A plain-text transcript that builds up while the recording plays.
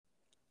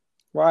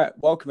Right,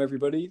 welcome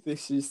everybody.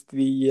 This is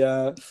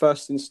the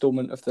first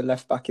instalment of the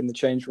Left Back in the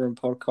Change Room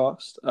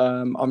podcast.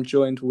 I'm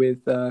joined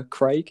with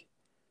Craig.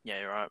 Yeah,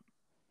 you're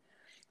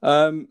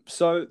right.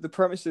 So the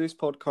premise of this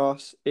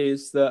podcast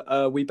is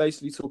that we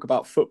basically talk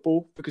about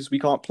football because we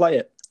can't play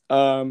it.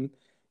 With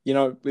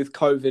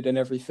COVID and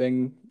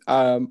everything,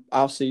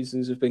 our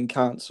seasons have been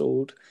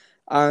cancelled,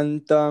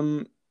 and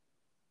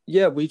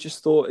we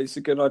just thought it's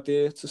a good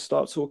idea to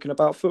start talking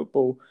about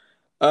football.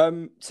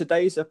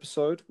 Today's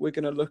episode, we're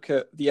going to look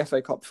at the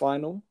FA Cup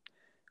final.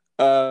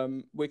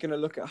 We're going to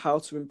look at how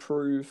to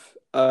improve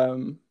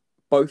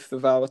both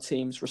of our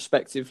teams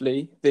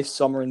respectively this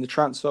summer in the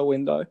transfer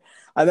window.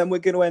 And then we're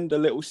going to end a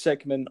little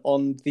segment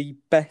on the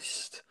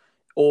best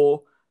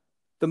or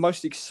the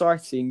most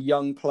exciting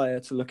young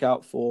player to look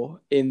out for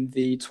in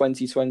the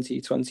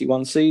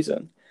 2020-21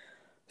 season.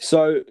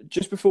 So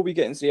just before we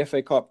get into the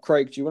FA Cup,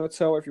 Craig, do you want to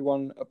tell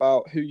everyone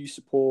about who you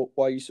support,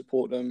 why you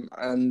support them,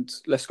 and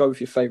let's go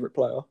with your favourite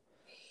player?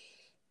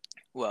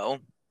 Well,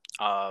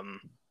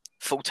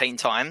 14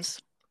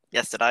 times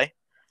yesterday,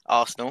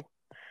 Arsenal.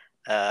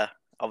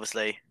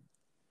 Obviously,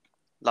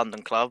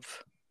 London club.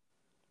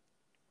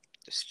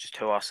 It's just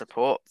who I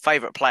support.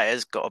 Favourite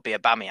player's got to be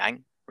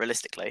Aubameyang,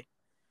 realistically.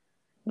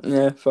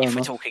 Yeah, fair If enough.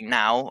 we're talking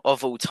now,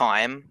 of all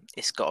time,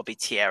 it's got to be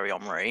Thierry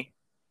Henry.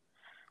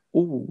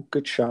 Ooh,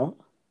 good shout.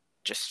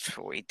 Just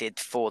for what he did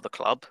for the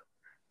club.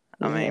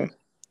 Yeah. I mean,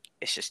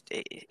 he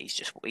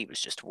was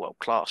just world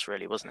class,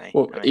 really, wasn't he?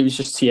 Well, I mean, he was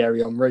just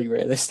Thierry Henry,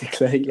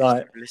 realistically.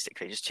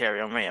 realistically, just Thierry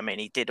Henry. I mean,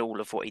 he did all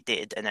of what he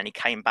did, and then he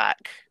came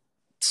back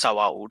so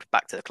old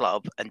back to the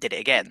club and did it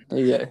again.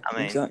 Yeah, I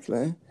mean,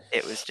 exactly.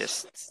 he was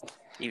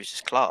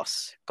just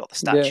class. Got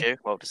the Yeah. statue,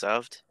 well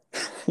deserved.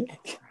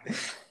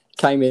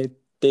 Came here,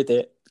 did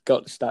it,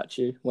 got the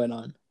statue, went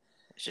home.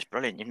 It's just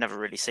brilliant. You've never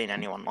really seen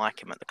anyone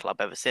like him at the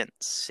club ever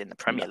since, in the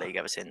Premier League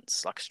ever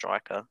since, like a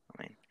striker.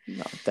 I mean,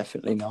 no,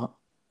 definitely not.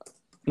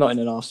 Not in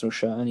an Arsenal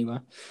shirt, anyway.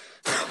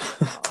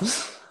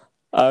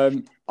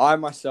 I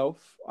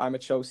myself, I'm a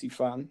Chelsea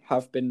fan,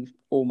 have been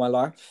all my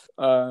life.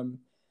 The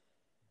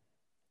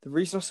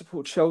reason I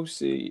support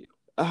Chelsea,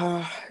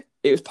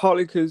 it was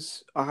partly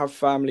because I have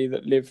family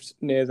that lived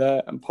near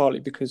there, and partly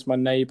because my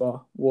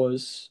neighbour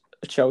was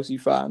a Chelsea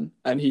fan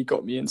and he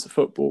got me into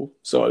football.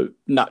 So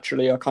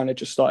naturally, I kind of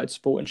just started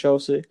supporting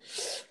Chelsea.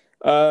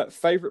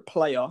 Favourite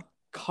player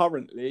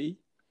currently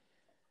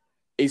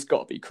is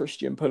got to be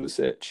Christian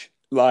Pulisic.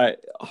 The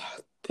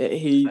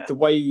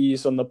way he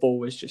is on the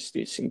ball is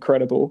it's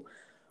incredible.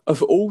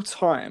 Of all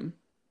time,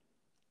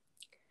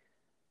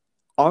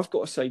 I've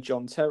got to say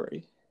John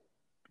Terry.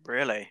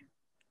 really?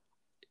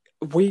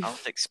 I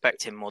was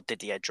expecting more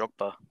Didier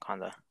Drogba,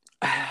 kind of.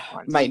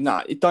 Mate,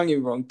 no, don't get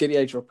me wrong.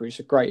 Didier Drogba is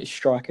the greatest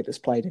striker that's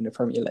played in the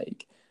Premier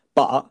League.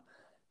 But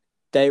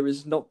there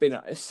has not been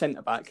a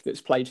centre-back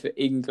that's played for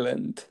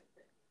England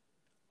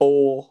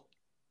or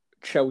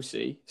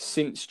Chelsea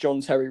since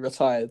John Terry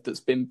retired that's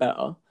been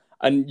better.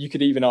 And you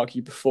could even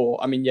argue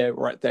before. I mean, yeah,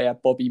 right, they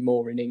had Bobby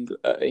Moore in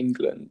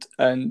England.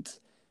 And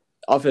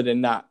other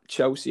than that,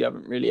 Chelsea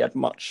haven't really had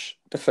much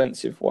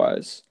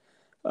defensive-wise.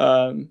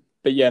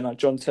 But yeah, no,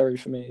 John Terry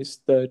for me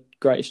is the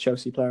greatest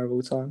Chelsea player of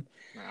all time.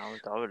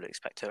 I would have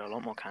expected a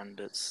lot more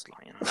candidates,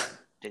 like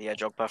Didier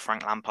Drogba,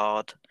 Frank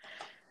Lampard.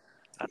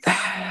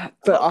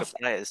 Good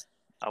players.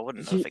 I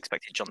wouldn't have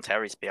expected John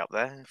Terry to be up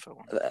there for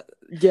one.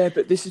 Yeah,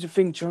 but this is the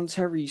thing. John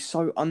Terry's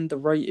so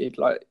underrated.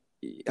 Like,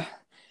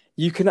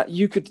 you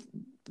could.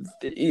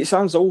 It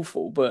sounds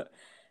awful, but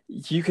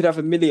you could have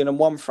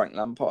 1,000,001 Frank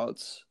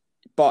Lampards,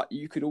 but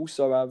you could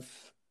also have.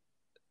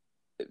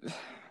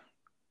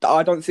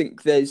 I don't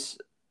think there's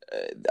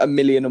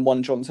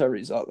 1,000,001 John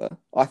Terrys out there.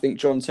 I think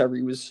John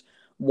Terry was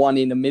one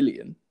in a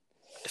million.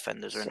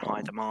 Defenders are in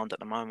high demand at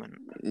the moment.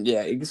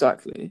 Yeah,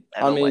 exactly.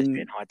 They'll always be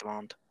in high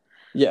demand.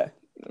 Yeah,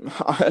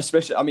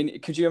 especially. I mean,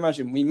 could you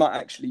imagine? We might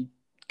actually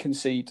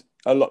concede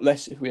a lot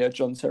less if we had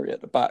John Terry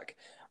at the back,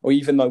 or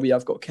even though we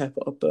have got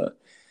Kepa. But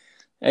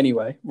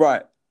anyway,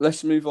 right.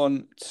 Let's move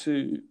on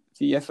to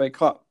the FA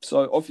Cup.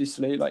 So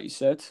obviously, like you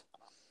said,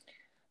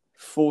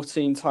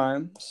 14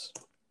 times.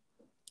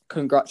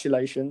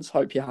 Congratulations.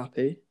 Hope you're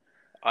happy.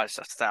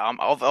 I'm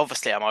over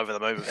the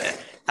moon with it.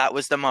 That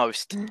was the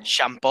most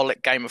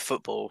shambolic game of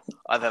football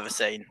I've ever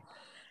seen.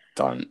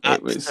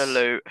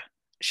 Absolute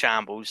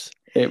shambles.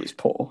 It was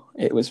poor.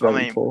 It was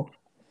very poor.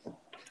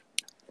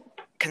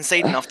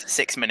 Conceding after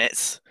 6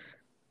 minutes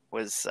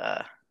was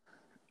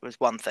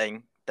one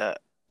thing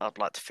that I'd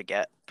like to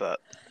forget, but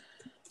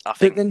I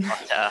think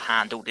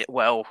handled it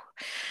well.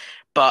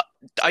 But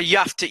you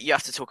have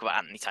to talk about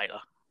Anthony Taylor.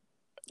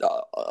 Do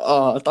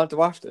I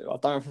have to? I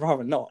don't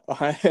rather not.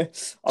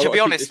 To be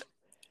honest,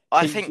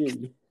 I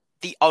think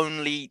the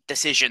only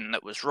decision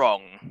that was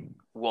wrong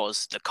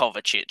was the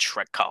Kovacic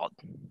red card.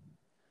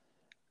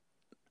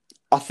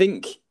 I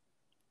think.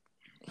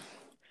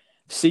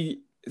 See,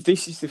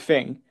 this is the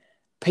thing.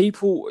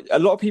 A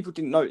lot of people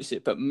didn't notice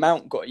it, but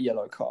Mount got a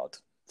yellow card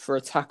for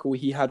a tackle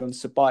he had on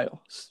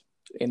Ceballos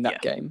in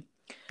that game.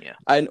 Yeah.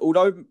 And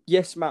although,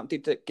 yes, Mount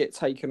did get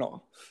taken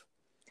off,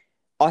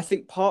 I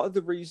think part of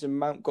the reason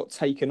Mount got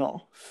taken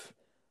off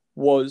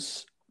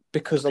was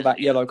because of that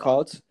yellow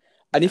card.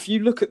 And if you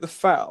look at the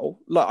foul,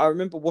 like I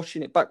remember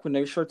watching it back when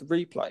they showed the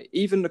replay,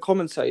 even the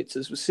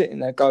commentators were sitting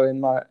there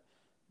going like,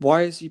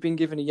 why has he been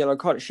given a yellow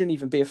card? It shouldn't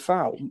even be a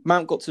foul.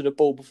 Mount got to the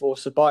ball before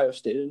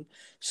Ceballos did, and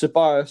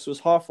Ceballos was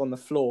half on the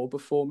floor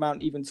before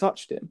Mount even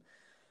touched him.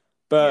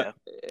 But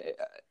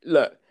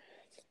look,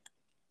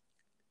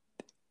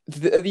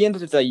 at the end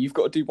of the day, you've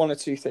got to do one or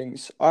two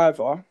things.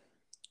 Either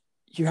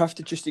you have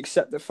to just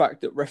accept the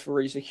fact that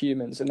referees are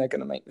humans and they're going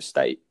to make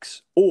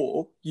mistakes,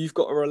 or you've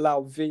got to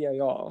allow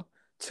VAR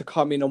to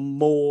come in on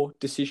more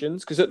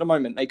decisions, because at the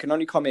moment they can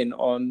only come in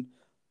on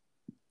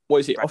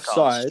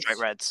offsides, straight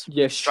reds,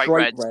 straight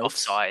reds,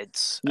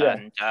 offsides,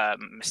 and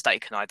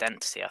mistaken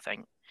identity, I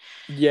think.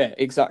 Yeah,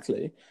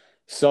 exactly.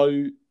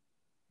 So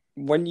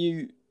when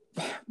you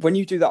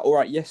do that, all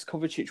right, yes,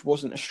 Kovacic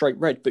wasn't a straight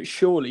red, but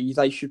surely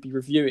they should be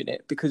reviewing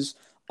it, because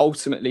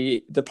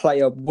ultimately the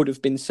player would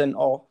have been sent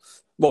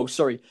off. Well,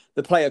 sorry,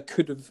 the player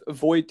could have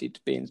avoided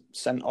being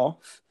sent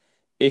off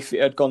if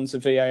it had gone to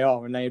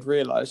VAR and they had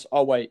realised,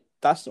 oh wait,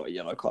 that's not a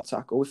yellow card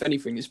tackle. If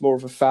anything, it's more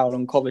of a foul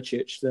on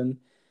Kovacic than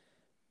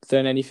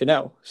anything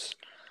else.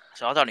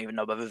 So I don't even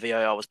know whether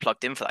VAR was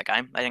plugged in for that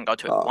game. They didn't go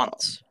to it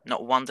once.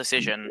 Not one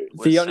decision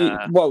was...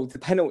 the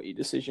penalty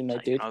decision they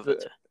did,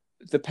 but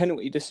the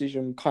penalty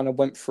decision kind of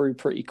went through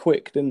pretty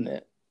quick, didn't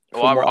it?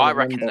 Well, I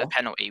reckon the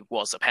penalty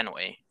was a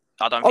penalty.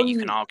 I don't think you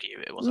can argue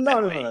it was a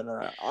penalty.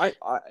 No.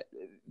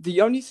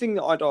 The only thing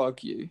that I'd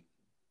argue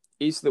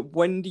is that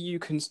when do you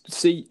can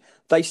see...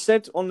 They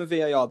said on the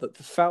VAR that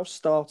the foul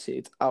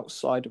started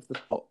outside of the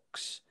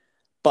box,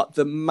 but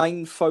the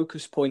main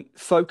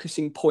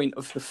focusing point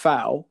of the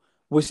foul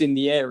was in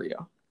the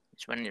area.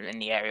 It's when in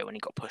the area when he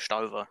got pushed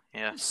over,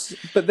 yeah.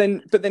 But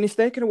then if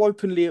they're going to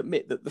openly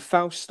admit that the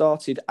foul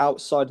started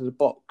outside of the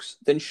box,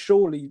 then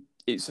surely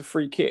it's a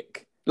free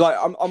kick. Like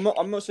I'm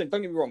not saying,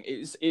 don't get me wrong,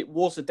 it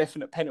was a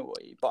definite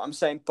penalty, but I'm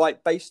saying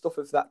based off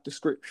of that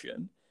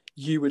description,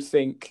 you would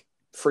think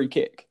free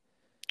kick.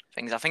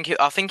 I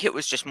think it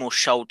was just more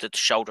shoulder to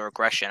shoulder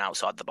aggression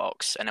outside the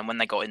box, and then when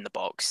they got in the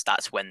box,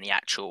 that's when the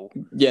actual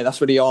that's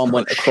when the arm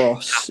went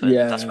across. Happened.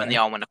 Yeah, that's when the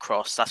arm went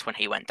across. That's when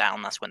he went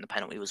down. That's when the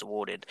penalty was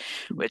awarded,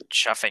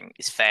 which I think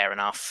is fair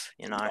enough.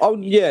 You know. Oh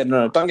yeah,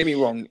 no, don't get me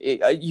wrong.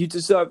 You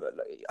deserve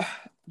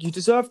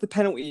the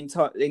penalty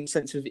in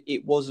sense of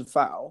it was a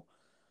foul,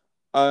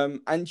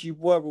 and you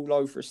were all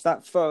over us.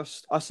 That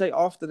first, I say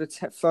after the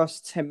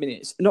first 10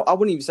 minutes. No, I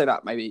wouldn't even say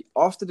that. Maybe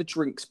after the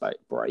drinks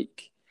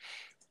break.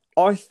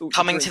 I thought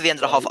coming to the end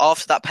of the half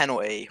after that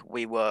penalty,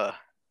 we were.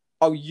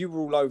 Oh, you were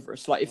all over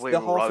us. Like if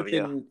the half had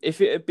been, if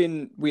it had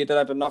been, we had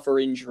another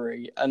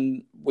injury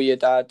and we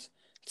had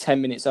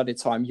 10 minutes added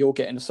time. You're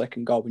getting a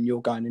second goal and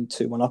you're going in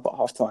 2-1 up at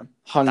half time.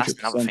 100%. That's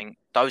another thing.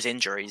 Those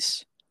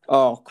injuries.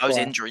 Those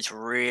injuries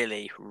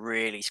really,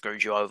 really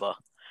screwed you over.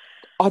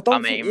 I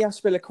don't think the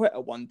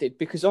Azpilicueta one did,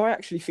 because I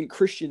actually think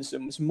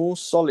Christensen was more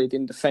solid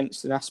in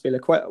defence than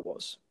Azpilicueta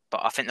was.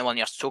 But I think the one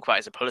you have to talk about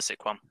is the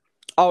Pulisic one.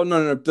 Oh,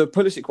 no. The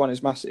Pulisic one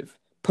is massive.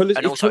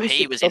 And also,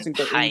 he was in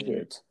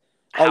pain.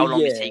 How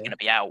long is he going to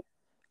be out?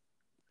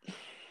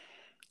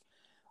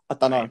 I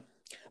don't know.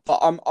 But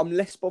I'm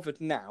less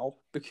bothered now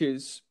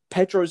because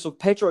Pedro.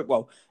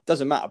 Well, it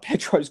doesn't matter.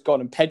 Pedro's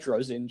gone and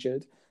Pedro's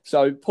injured.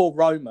 So poor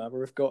Roma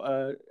have got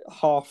a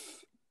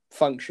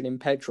half-functioning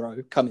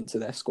Pedro coming to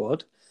their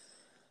squad.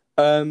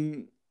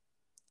 But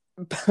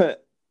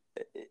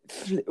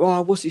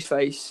what's his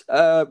face?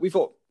 We've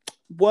got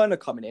Werner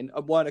coming in,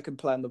 and Werner can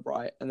play on the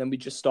right, and then we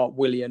just start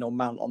Willian or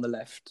Mount on the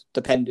left,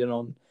 depending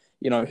on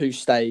who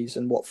stays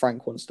and what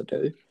Frank wants to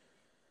do.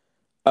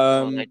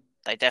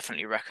 They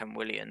definitely reckon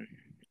Willian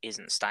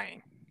isn't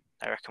staying.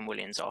 They reckon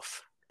Willian's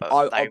off. But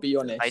I'll be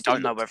honest. They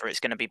don't know whether it's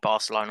going to be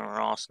Barcelona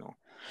or Arsenal.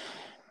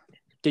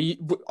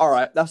 All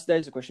right,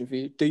 there's a question for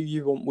you. Do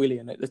you want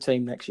Willian at the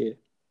team next year?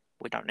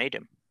 We don't need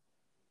him.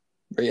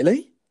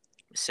 Really?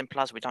 As simple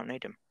as we don't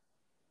need him.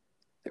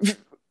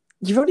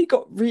 You've only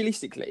got,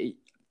 realistically,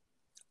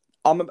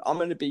 I'm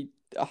going to be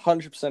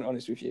 100%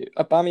 honest with you.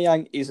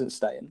 Aubameyang isn't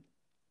staying.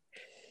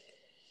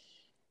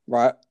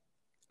 Right?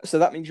 So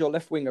that means your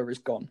left winger is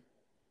gone.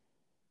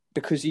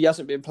 Because he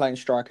hasn't been playing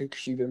striker,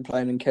 because you've been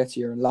playing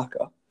Nketiah and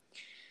Laka.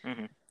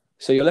 Mm-hmm.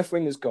 So your left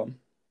winger's gone.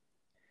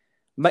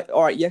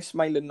 All right, yes,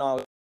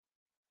 Maitland-Niles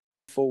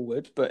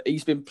forward, but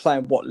he's been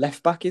playing what,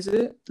 left back, is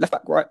it? Left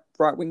back,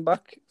 right wing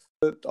back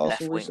for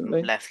Arsenal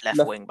recently? Left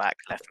wing back,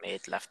 left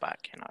mid, left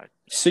back,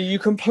 So you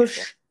can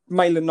push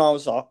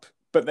Maitland-Niles up,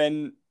 but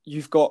then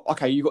you've got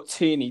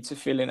Tierney to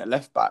fill in at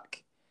left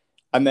back.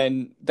 And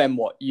then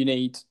what? You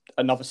need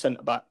another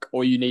centre back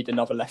or you need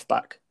another left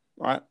back,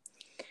 right?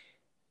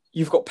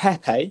 You've got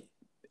Pepe.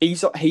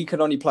 He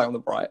can only play on the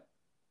right.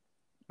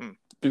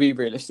 To be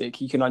realistic,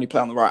 he can only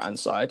play on the right hand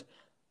side.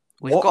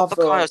 We've got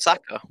Bukayo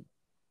Saka.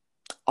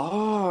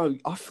 Oh,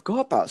 I forgot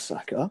about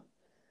Saka.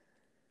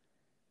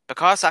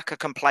 Bukayo Saka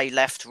can play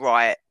left,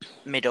 right,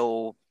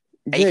 middle.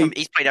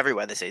 He's played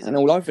everywhere this season. And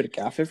all over the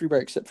gaff,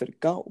 everywhere except for the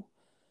goal.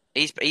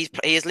 He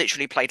has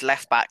literally played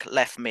left back,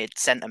 left mid,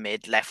 centre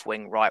mid, left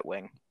wing, right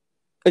wing.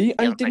 He hasn't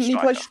played Didn't he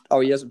play? striker. Oh,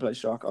 he hasn't played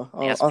striker. He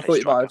Oh, hasn't I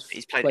played thought he might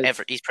striker.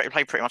 have He's played.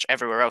 played pretty much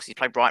everywhere else. He's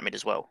played right mid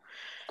as well.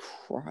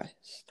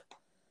 Christ.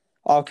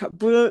 Okay,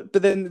 but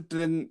then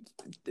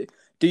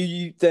do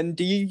you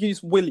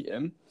use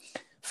William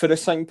for the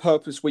same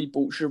purpose we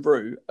bought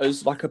Giroud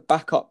as like a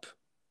backup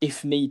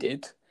if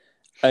needed?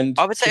 And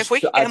I would say if just we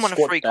to could get add him on a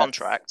squad free depth.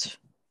 contract,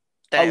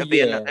 then Oh it'd be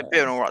yeah.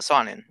 an all right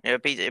signing.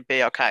 It'd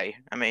be okay.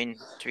 I mean,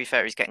 to be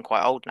fair, he's getting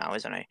quite old now,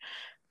 isn't he?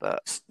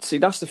 But See,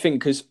 that's the thing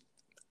because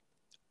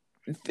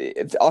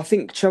I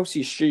think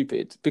Chelsea is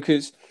stupid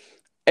because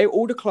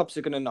all the clubs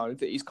are going to know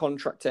that his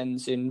contract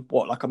ends in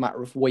like a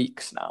matter of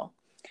weeks now.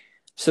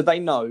 So they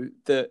know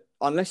that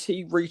unless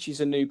he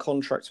reaches a new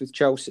contract with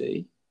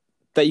Chelsea,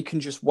 they can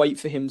just wait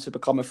for him to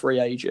become a free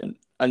agent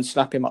and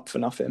snap him up for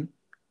nothing.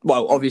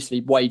 Well,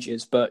 obviously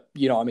wages, but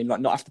you know what I mean, like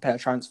not have to pay a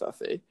transfer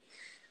fee.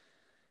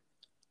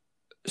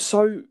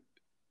 So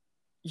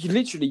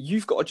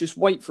you've got to just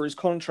wait for his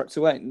contract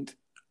to end.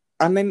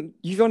 And then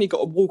you've only got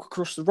to walk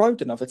across the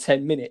road another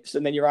 10 minutes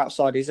and then you're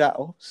outside his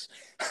house.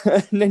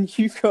 And then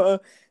you've got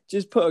to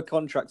just put a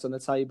contract on the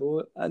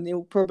table and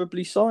he'll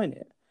probably sign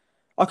it.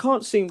 I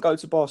can't see him go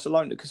to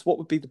Barcelona because what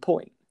would be the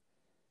point?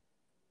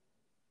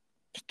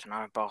 I don't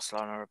know,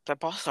 Barcelona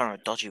are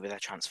dodgy with their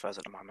transfers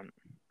at the moment.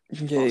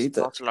 Yeah,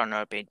 Barcelona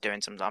have been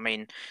doing some. I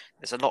mean,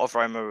 there's a lot of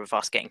rumour of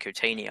us getting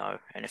Coutinho,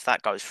 and if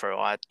that goes through,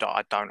 I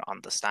don't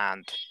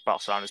understand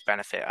Barcelona's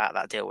benefit out of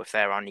that deal if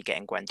they're only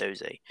getting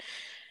Guendouzi.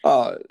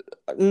 I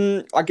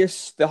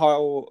guess the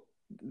whole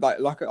like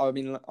like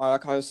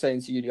I was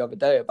saying to you the other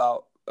day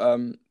about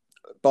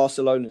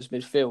Barcelona's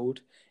midfield.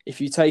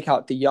 If you take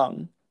out De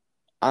Jong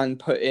and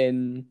put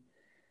in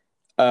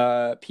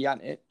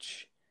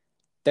Pjanic,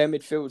 their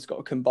midfield's got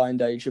a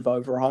combined age of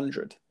over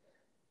 100.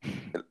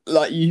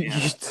 Like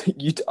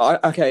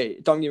okay,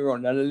 don't get me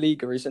wrong. La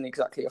Liga isn't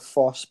exactly a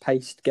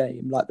fast-paced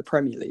game like the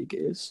Premier League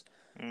is,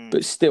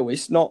 but still,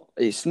 it's not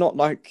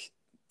like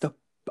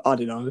I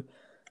don't know,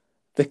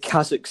 the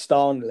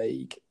Kazakhstan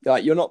league.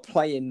 Like you're not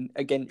playing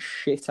against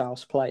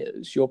shithouse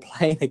players. You're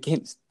playing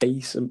against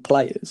decent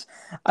players,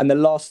 and the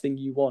last thing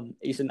you want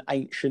is an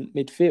ancient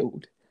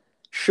midfield.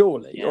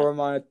 Surely, Yeah.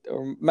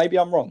 or maybe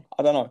I'm wrong.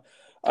 I don't know.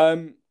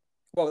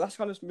 Well, that's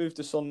kind of moved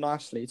us on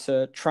nicely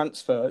to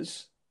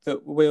transfers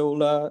that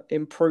will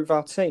improve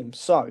our team.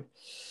 So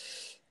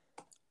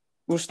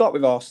we'll start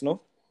with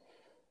Arsenal,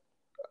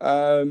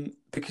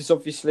 because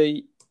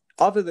obviously,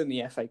 other than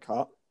the FA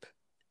Cup,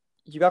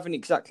 you haven't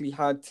exactly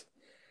had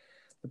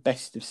the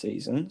best of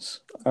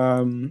seasons.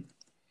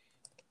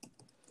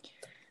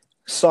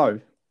 So,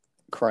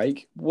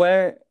 Craig,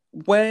 what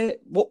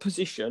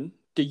position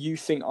do you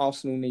think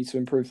Arsenal need to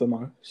improve the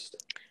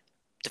most?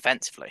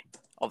 Defensively,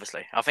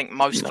 obviously. I think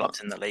most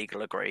clubs in the league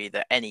will agree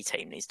that any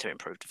team needs to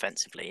improve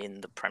defensively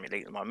in the Premier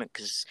League at the moment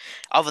because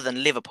other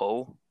than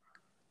Liverpool,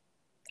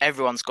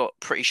 everyone's got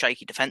pretty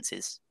shaky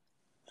defences.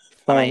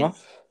 Fair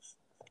enough.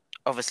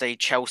 Obviously,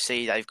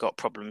 Chelsea, they've got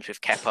problems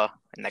with Kepa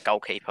and their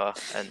goalkeeper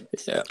and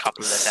a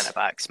couple of their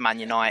centre-backs. Man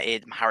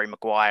United, Harry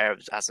Maguire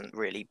hasn't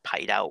really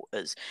paid out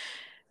as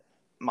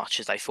much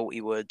as they thought he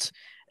would.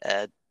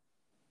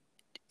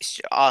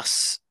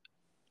 Us,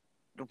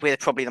 we're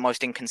probably the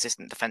most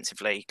inconsistent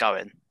defensively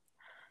going.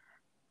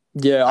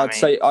 Yeah, I'd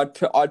say I'd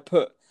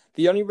put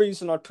the only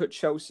reason I'd put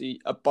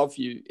Chelsea above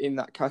you in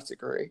that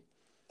category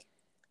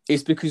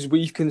is because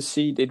we've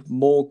conceded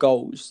more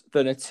goals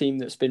than a team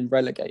that's been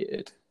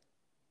relegated.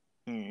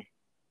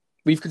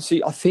 We've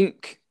conceded. I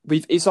think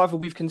it's either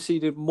we've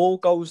conceded more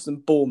goals than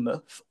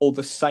Bournemouth or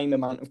the same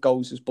amount of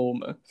goals as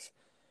Bournemouth.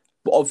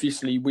 But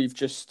obviously, we've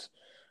just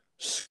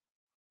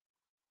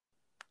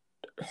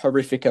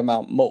horrific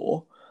amount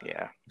more.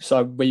 Yeah.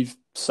 So we've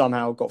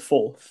somehow got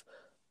fourth.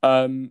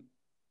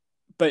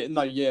 But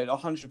no, yeah,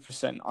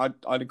 100%.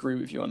 I'd agree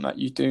with you on that.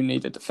 You do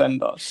need a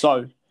defender.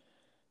 So,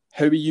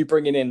 who are you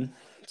bringing in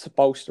to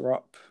bolster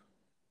up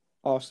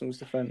Arsenal's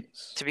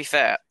defence? To be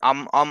fair,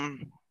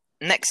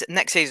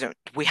 next season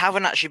we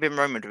haven't actually been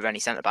rumoured with any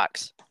centre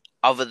backs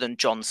other than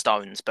John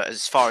Stones. But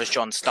as far as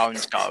John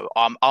Stones go,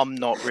 I'm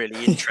not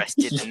really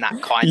interested in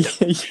that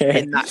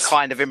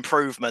kind of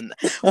improvement.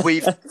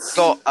 We've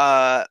got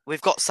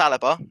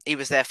Saliba. He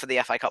was there for the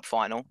FA Cup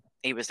final.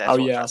 He was there.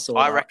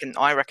 I reckon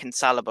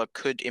Saliba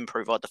could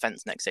improve our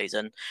defence next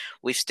season.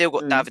 We've still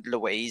got David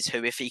Luiz,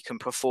 who, if he can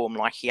perform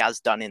like he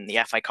has done in the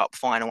FA Cup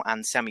final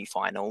and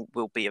semi-final,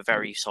 will be a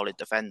very solid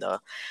defender.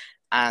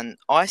 And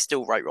I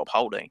still rate Rob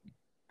Holding.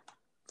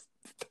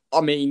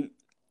 I mean,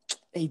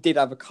 he did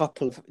have a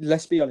couple of.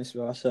 Let's be honest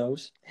with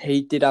ourselves.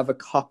 He did have a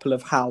couple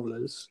of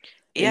howlers.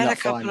 He had a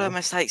couple of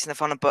mistakes in the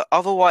final, but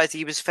otherwise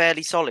he was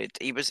fairly solid.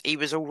 He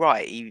was all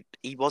right.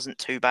 He wasn't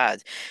too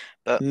bad.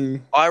 But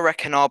I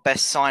reckon our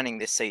best signing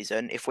this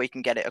season, if we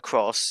can get it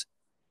across,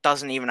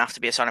 doesn't even have to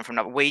be a signing from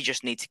another. We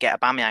just need to get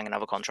Aubameyang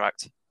another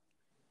contract.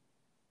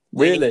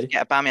 Really? We need to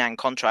get Aubameyang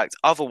contract.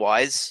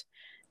 Otherwise,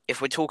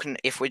 if we can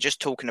get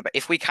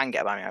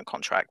Aubameyang a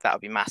contract, that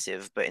would be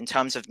massive. But in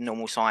terms of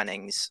normal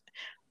signings,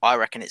 I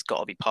reckon it's got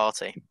to be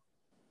Partey.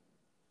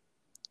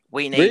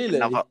 We need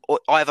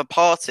either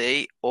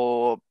Partey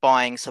or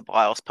buying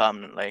Ceballos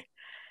permanently.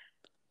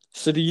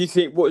 So do you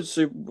think what's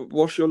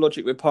your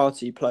logic with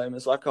Partey? Play him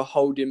as like a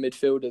holding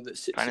midfielder that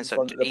sits in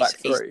front of the back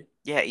three?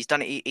 He's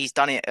done it. He's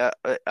done it at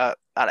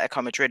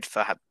Atletico Madrid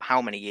for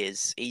how many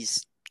years?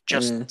 He's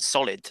just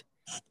solid.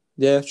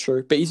 Yeah,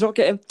 true. But he's not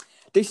getting.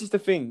 This is the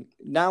thing.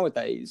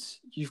 Nowadays,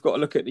 you've got to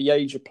look at the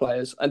age of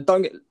players, and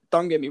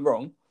don't get me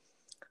wrong.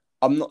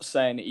 I'm not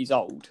saying that he's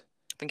old.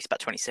 I think he's about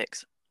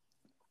 26.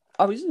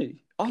 Oh, is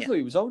he? I thought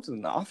he was older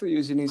than that. I thought he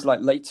was in his like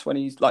late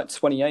 20s, like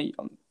 28.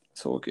 I'm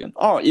talking.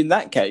 Oh, in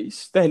that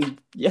case, then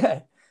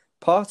yeah,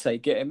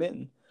 Partey, get him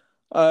in.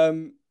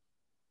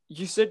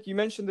 You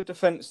mentioned the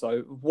defence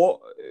though.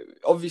 What?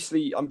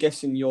 Obviously, I'm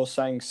guessing you're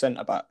saying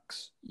centre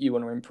backs you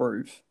want to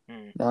improve,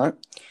 right?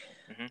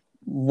 Mm-hmm.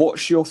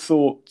 What's your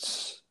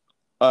thoughts,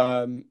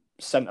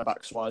 centre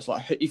backs wise?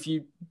 Like, if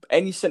you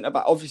any centre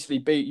back, obviously,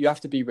 you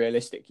have to be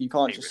realistic. You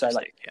can't just say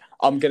like,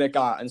 I'm gonna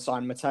go out and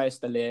sign Matheus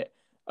de Ligt,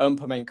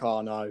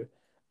 Upamecano,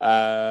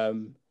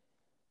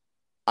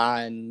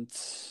 and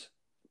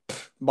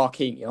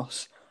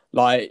Marquinhos.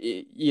 Like,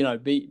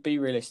 be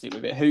realistic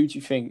with it. Who do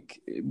you think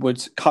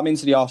would come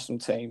into the Arsenal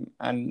team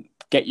and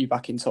get you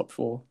back in top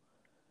four?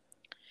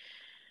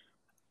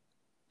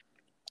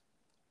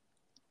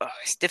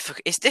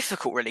 It's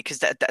difficult, really, because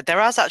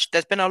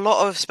there's been a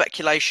lot of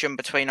speculation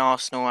between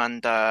Arsenal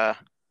and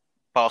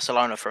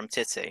Barcelona from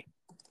Titi.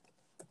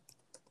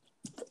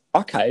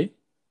 Okay.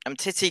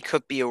 Titi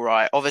could be all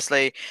right.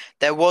 Obviously,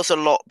 there was a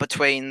lot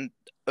between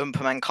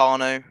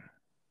Upamecano,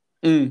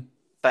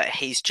 but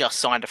he's just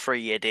signed a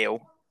 3-year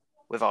deal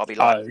with RB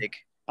Leipzig.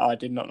 I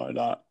did not know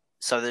that.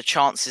 So the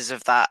chances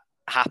of that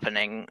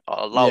happening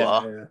are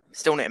lower. Yeah.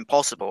 Still not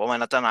impossible. I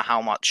mean, I don't know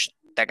how much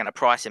they're going to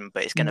price him,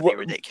 but it's going to be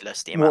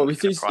ridiculous.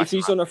 If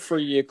he's on a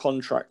 3-year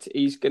contract,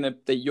 you're going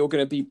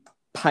to be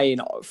paying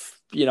off,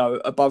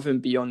 above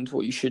and beyond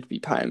what you should be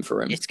paying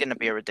for him. It's going to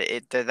be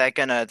they're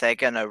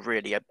going to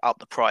really up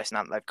the price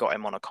now that they've got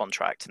him on a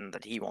contract and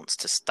that he wants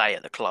to stay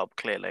at the club.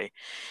 Clearly,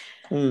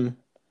 you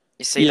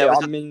see,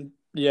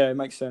 it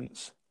makes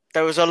sense.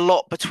 There was a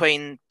lot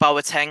between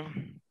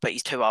Boateng, but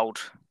he's too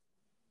old.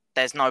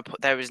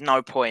 There is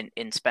no point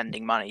in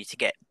spending money to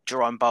get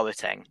Jerome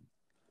Boateng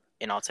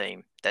in our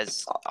team.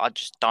 I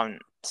just don't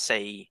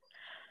see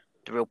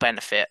the real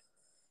benefit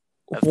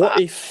of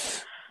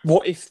that.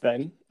 What if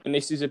then, and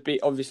this is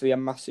obviously a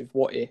massive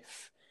what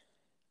if,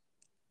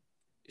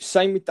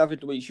 same with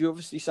David Luiz. You're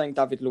obviously saying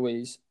David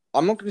Luiz,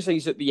 I'm not going to say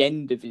he's at the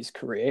end of his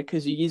career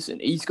because he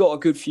isn't. He's got a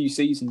good few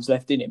seasons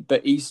left in him,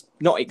 but he's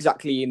not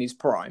exactly in his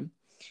prime.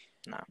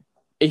 No.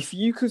 If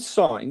you could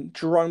sign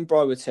Jerome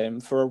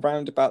Boateng for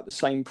around about the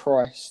same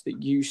price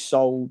that you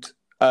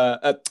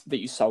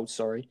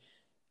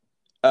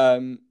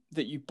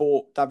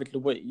bought David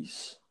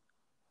Luiz,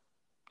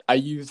 are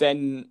you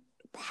then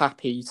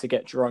happy to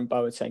get Jerome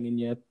Boateng in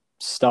your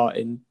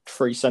starting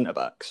 3 centre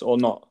backs or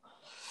not?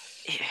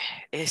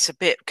 It's a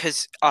bit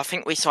because I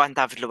think we signed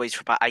David Luiz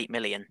for about 8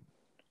 million.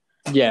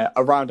 Yeah,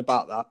 around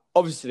about that.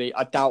 Obviously,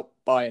 I doubt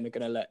Bayern are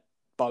going to let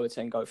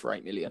Boateng go for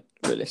 8 million,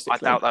 realistically.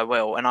 I doubt they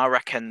will, and I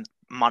reckon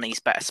money's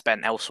better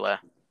spent elsewhere.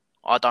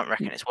 I don't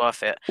reckon it's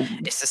worth it.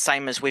 It's the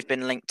same as we've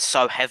been linked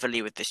so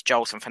heavily with this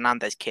Jolson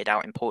Fernandez kid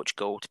out in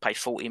Portugal to pay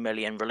 40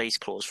 million release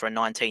clause for a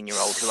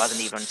 19-year-old who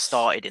hasn't even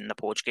started in the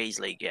Portuguese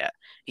league yet.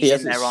 He's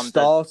in their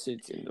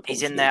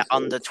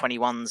under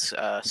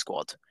 21s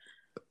squad.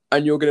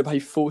 And you're going to pay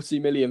 40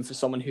 million for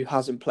someone who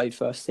hasn't played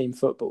first team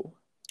football?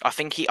 I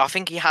think he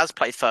has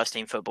played first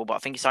team football, but I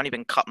think it's only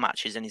been cup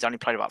matches and he's only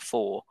played about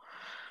 4.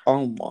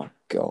 Oh my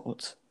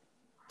God.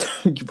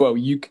 Well,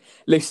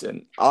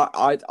 listen.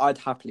 I'd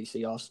happily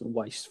see Arsenal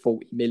waste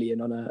 40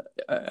 million on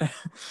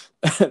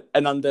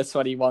an under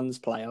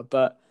 21s player,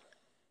 but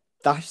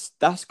that's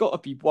got to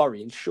be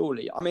worrying,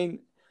 surely. I mean,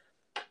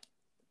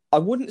 I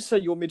wouldn't say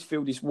your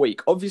midfield is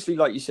weak. Obviously,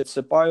 like you said,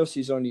 Ceballos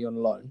is only on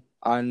loan,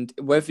 and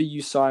whether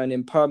you sign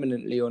him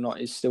permanently or not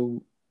is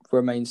still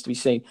remains to be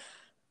seen.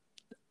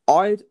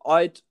 I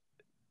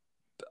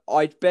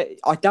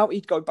doubt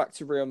he'd go back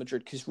to Real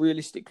Madrid because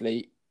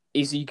realistically,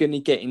 is he going to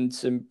get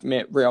into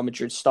Real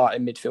Madrid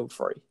starting midfield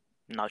 3?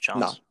 No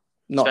chance.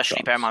 No,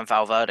 especially bear in mind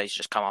Valverde's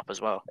just come up as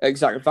well.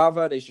 Exactly,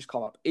 Valverde's just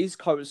come up.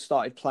 Isco has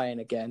started playing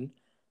again.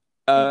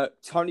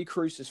 Toni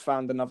Kroos has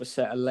found another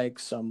set of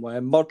legs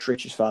somewhere.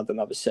 Modric has found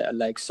another set of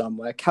legs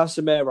somewhere.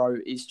 Casemiro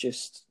is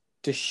just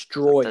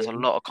destroying. There's a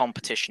lot of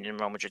competition in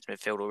Real Madrid's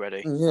midfield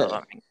already.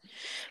 Yeah.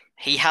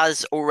 He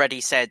has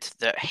already said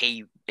that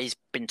he's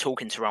been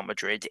talking to Real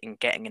Madrid in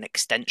getting an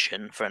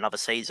extension for another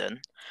season.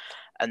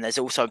 And there's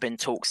also been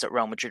talks that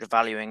Real Madrid are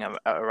valuing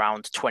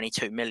around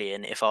 22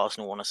 million if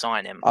Arsenal want to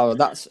sign him. Oh,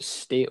 that's a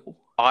steal.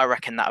 I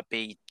reckon that would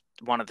be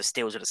one of the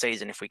steals of the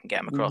season if we can get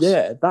him across.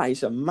 Yeah, that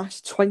is a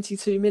mass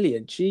 22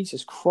 million.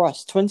 Jesus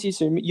Christ,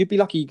 22. You'd be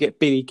lucky you get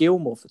Billy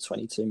Gilmore for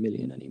 22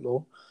 million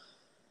anymore.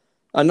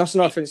 And that's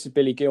no offense to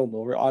Billy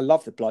Gilmore. I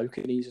love the bloke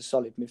and he's a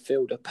solid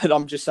midfielder. But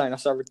I'm just saying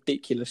that's how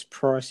ridiculous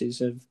prices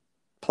of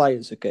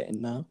players are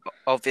getting now.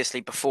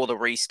 Obviously, before the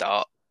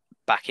restart,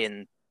 back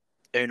in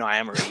Unai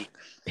Emery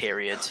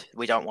period.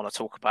 We don't want to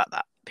talk about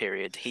that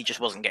period. He just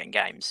wasn't getting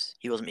games.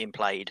 He wasn't being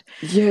played.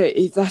 Yeah,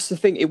 that's the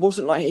thing. It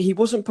wasn't like he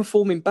wasn't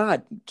performing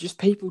bad. Just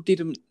people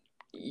didn't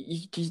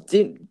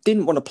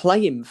want to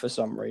play him for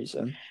some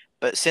reason.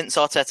 But since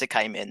Arteta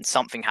came in,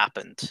 something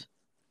happened.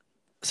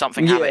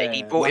 Something happened.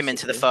 He brought him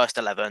into the first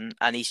 11,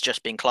 and he's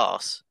just been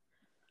class.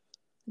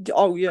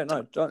 Oh yeah,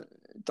 no,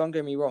 don't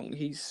get me wrong.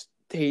 He's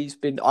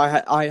been.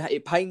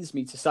 It pains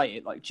me to say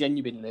it. Like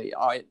genuinely,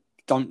 I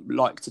don't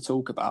like to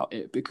talk about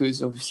it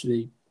because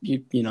obviously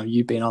you've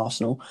been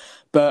Arsenal,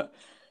 but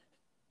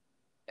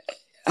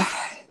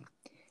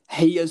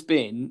he has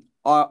been.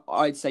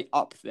 I'd say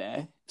up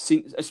there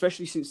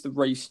especially since the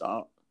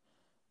restart,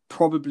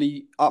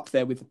 probably up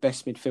there with the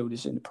best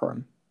midfielders in the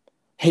Prem.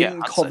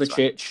 Him,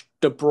 Kovacic,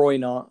 De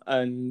Bruyne,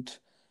 and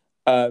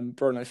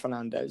Bruno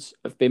Fernandes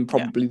have been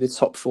probably the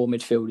top 4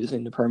 midfielders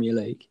in the Premier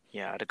League.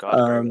 Yeah, I'd agree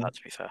with that,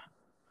 to be fair.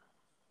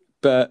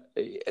 But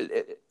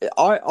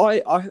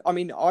I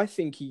mean, I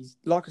think he's,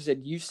 like I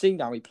said, you've seen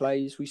how he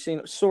plays.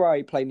 Saw how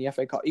he played in the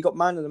FA Cup. He got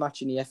man of the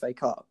match in the FA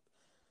Cup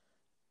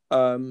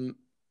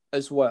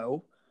as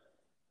well.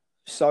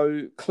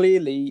 So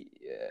clearly,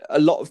 a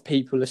lot of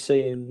people are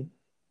seeing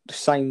the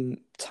same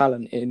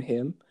talent in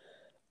him.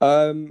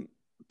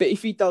 But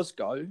if he does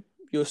go,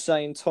 you're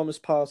saying Thomas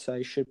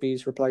Partey should be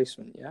his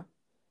replacement, yeah?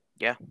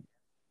 Yeah.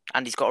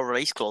 And he's got a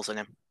release clause in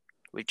him.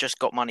 We've just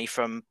got money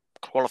from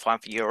qualifying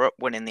for Europe,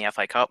 winning the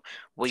FA Cup.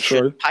 We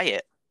should pay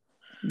it.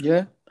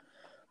 Yeah.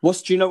 Do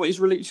you know what his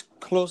release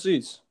clause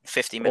is?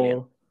 50 million.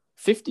 Or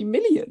 50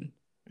 million?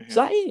 Mm-hmm. Is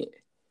that it?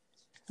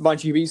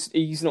 Mind you,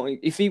 he's not.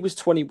 If he was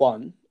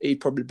 21,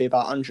 he'd probably be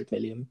about 100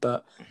 million.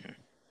 But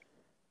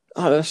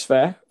that's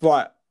fair.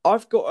 Right,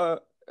 I've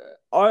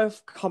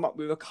come up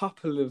with a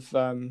couple of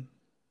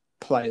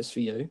players for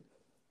you.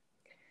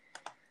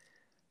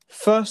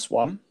 First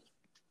one,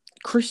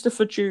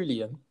 Christopher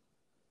Julian,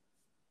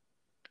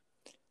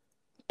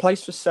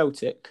 plays for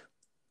Celtic,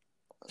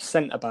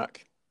 centre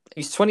back.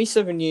 He's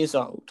 27 years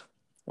old.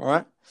 All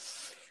right.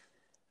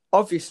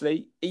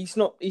 Obviously, he's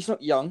not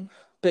young.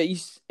 But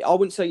I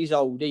wouldn't say he's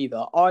old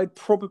either. I'd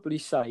probably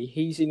say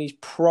he's in his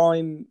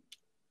prime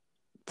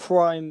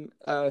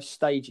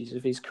stages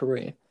of his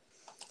career.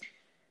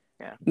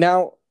 Yeah.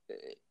 Now,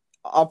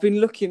 I've been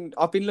looking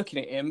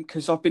at him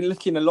because I've been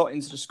looking a lot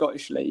into the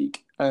Scottish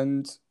League,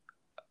 and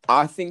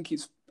I think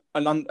it's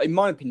in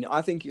my opinion,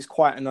 I think it's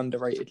quite an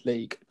underrated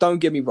league. Don't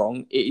get me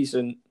wrong, it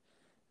isn't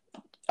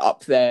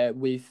up there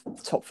with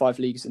top 5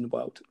 leagues in the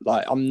world.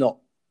 Like, I'm not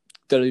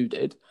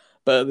deluded,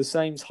 but at the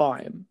same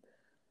time,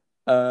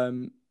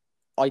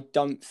 I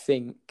don't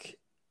think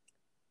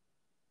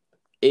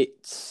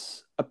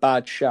it's a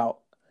bad shout.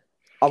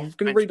 I'm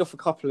going to read off a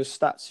couple of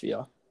stats for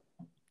you.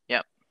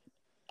 Yep.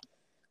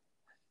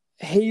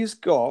 He's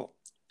got,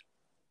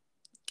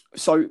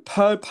 so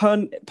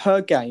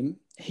per game,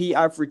 he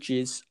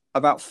averages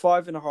about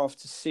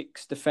 5.5 to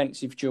 6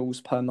 defensive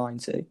duels per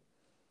 90.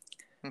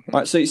 Mm-hmm.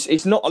 Right, so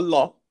it's not a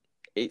lot.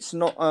 It's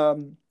not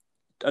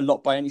a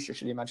lot by any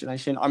stretch of the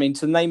imagination. I mean,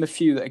 to name a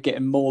few that are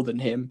getting more than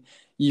him,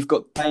 you've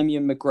got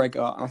Damien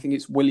McGregor, and I think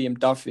it's William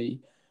Duffy,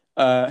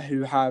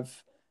 who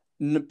have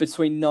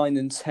between 9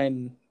 and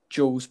 10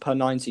 duels per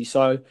 90.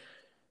 So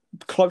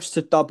close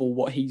to double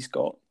what he's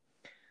got.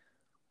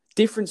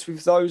 Difference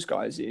with those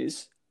guys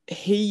is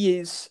he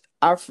is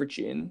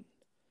averaging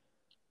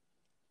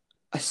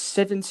a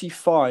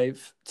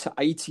 75 to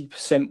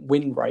 80%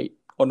 win rate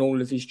on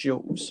all of his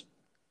duels.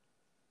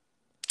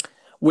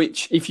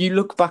 Which, if you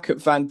look back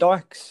at Van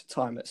Dijk's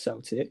time at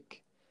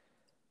Celtic,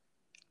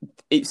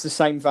 it's the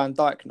same Van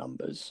Dijk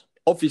numbers.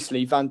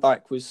 Obviously, Van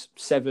Dijk was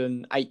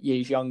 7-8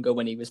 years younger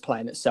when he was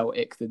playing at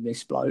Celtic than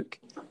this bloke.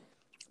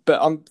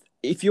 But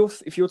if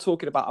you're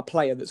talking about a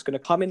player that's going to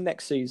come in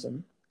next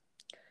season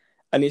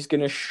and is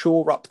going to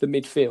shore up the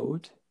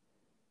midfield,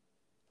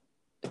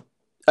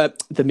 what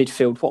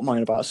am I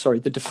on about? Sorry,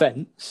 the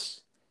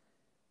defence.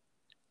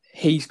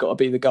 He's got to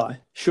be the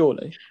guy,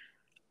 surely.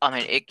 I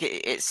mean,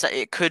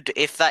 it could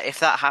if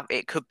that happened,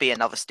 it could be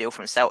another steal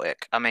from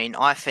Celtic. I mean,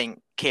 I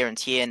think Kieran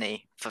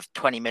Tierney for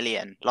 20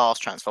 million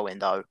last transfer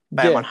window,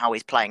 bearing on how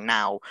he's playing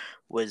now,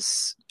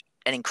 was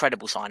an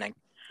incredible signing.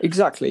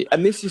 Exactly,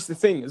 and this is the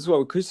thing as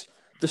well, because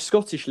the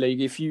Scottish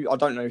League, I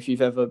don't know if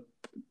you've ever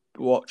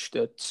watched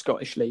a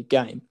Scottish League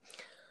game,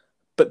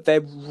 but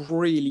they're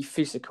really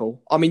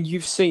physical. I mean,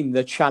 you've seen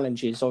the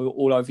challenges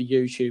all over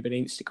YouTube and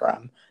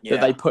Instagram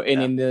that they put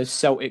in the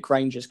Celtic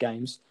Rangers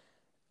games.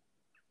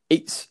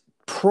 It's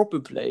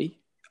probably,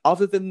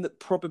 other than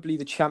probably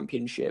the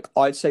Championship,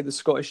 I'd say the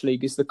Scottish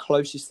League is the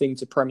closest thing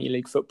to Premier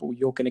League football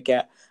you're going to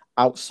get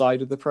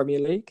outside of the Premier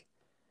League.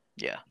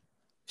 Yeah.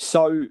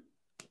 So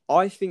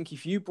I think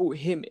if you brought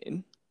him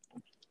in,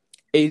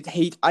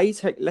 he'd A,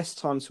 take less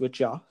time to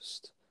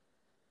adjust.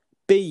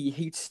 B,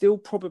 he'd still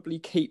probably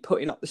keep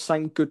putting up the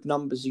same good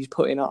numbers he's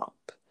putting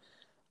up.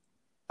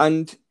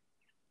 And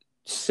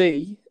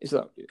C, is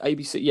that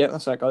ABC? Yeah,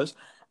 that's how it goes.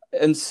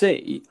 And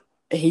C,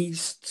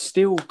 he's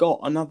still got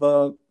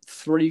another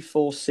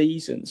 3-4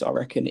 seasons, I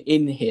reckon,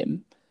 in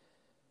him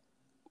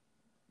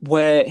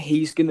where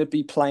he's going to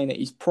be playing at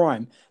his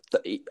prime.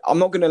 I'm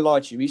not going to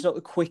lie to you, he's not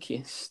the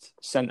quickest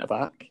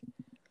centre-back,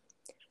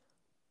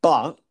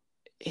 but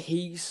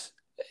he's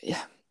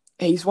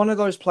one of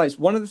those players.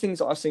 One of the things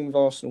that I've seen with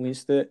Arsenal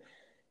is that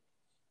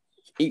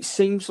it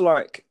seems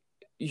like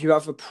you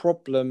have a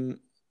problem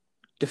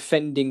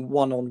defending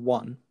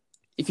one-on-one.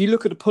 If you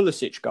look at the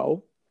Pulisic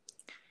goal,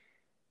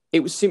 it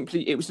was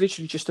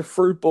literally just a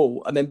through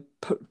ball, and then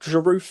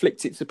Giroud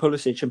flicked it to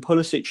Pulisic, and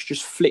Pulisic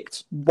just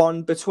flicked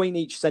one between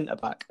each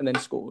centre-back and then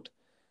scored.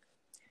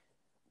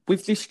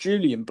 With this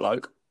Julian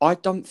bloke, I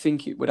don't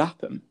think it would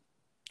happen.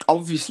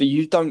 Obviously,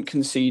 you don't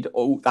concede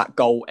all that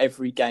goal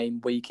every game,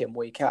 week in,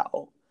 week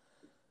out.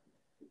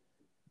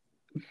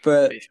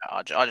 But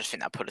I just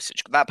think that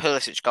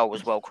Pulisic goal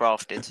was well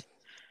crafted.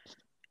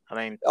 I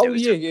mean,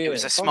 it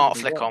was a smart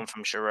flick on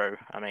from Giroud.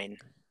 I mean,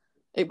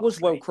 it was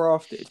well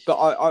crafted, but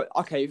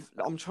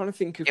I'm trying to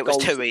think of it was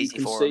goals too easy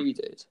for him.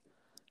 It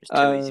was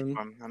too easy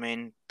for him. I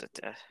mean,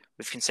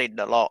 we've conceded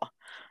a lot.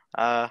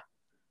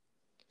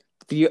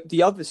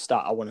 The other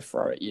stat I want to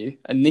throw at you,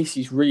 and this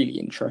is really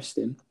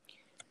interesting.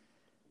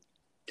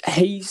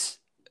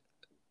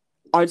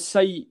 I'd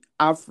say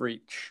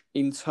average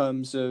in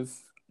terms of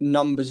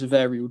numbers of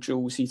aerial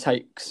duels he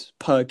takes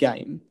per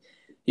game.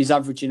 He's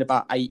averaging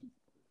about 8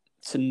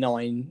 to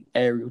 9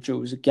 aerial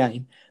duels a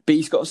game, but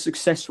he's got a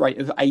success rate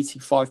of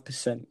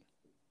 85%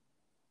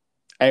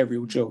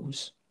 aerial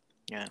duels.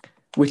 Yeah,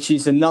 which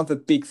is another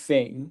big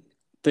thing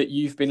that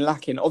you've been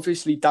lacking.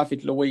 Obviously,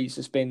 David Luiz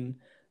has been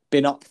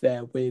up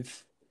there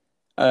with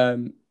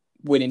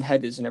winning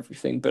headers and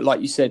everything, but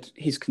like you said,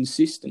 his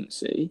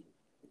consistency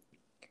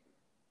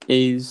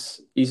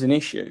is an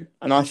issue,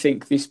 and I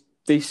think this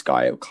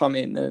guy will come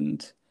in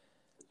and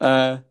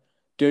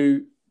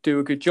do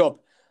a good job.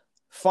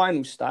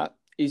 Final stat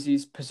is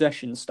his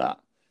possession stat.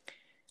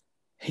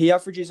 He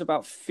averages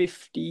about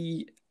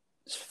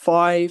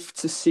 55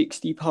 to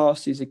 60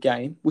 passes a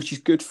game, which is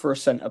good for a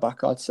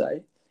centre-back, I'd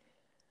say.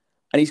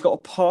 And he's got a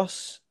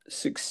pass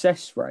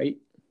success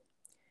rate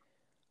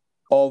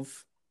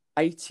of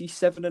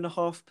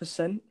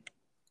 87.5%.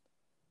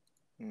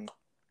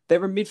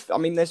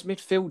 There's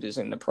midfielders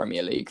in the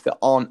Premier League that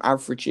aren't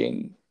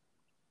averaging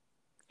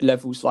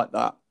levels like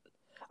that.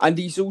 And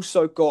he's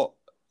also got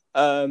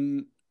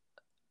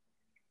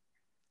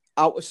out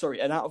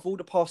of all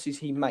the passes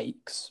he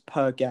makes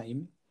per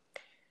game,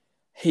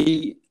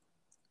 a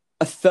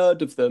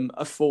third of them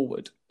are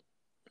forward,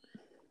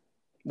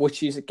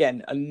 which is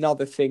again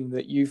another thing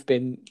that you've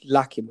been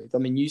lacking with. I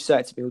mean, you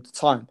say it to me all the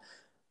time.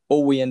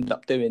 All we end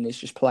up doing is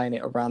just playing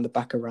it around the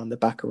back.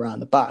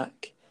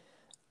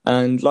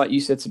 And like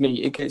you said to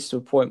me, it gets to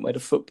a point where the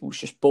football's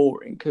just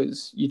boring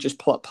because you're just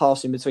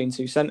passing between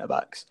two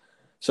centre-backs.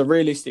 So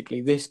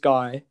realistically, this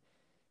guy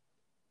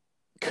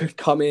could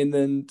come in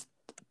and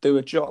do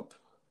a job,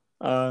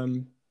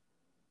 to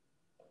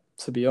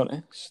be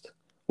honest.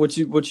 What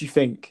do you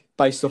think,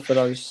 based off of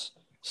those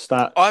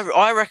stats?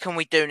 I reckon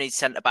we do need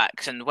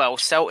centre-backs. And, well,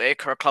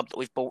 Celtic are a club that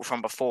we've bought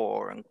from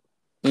before, and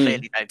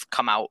clearly they've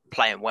come out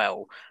playing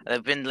well.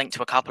 They've been linked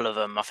to a couple of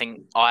them. I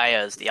think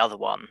Aya's the other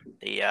one.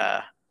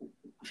 I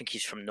think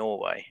he's from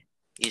Norway.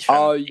 He's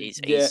about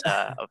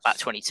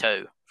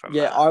 22.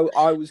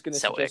 I was going to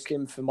suggest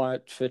him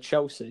for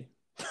Chelsea.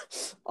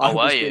 I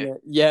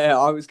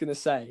was going to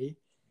say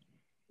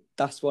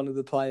that's one of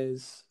the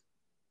players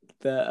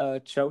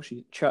that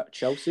Chelsea.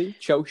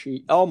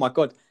 Oh my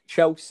God,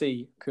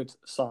 Chelsea could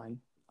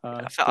sign.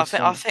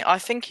 I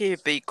think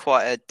he'd be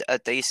quite a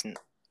decent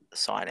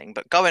signing.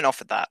 But going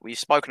off of that, we've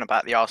spoken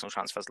about the Arsenal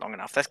transfers long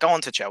enough. Let's go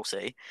on to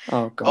Chelsea.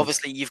 Oh God.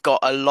 Obviously, you've got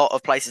a lot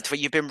of places where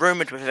you've been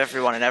rumoured with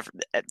everyone and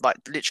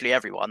literally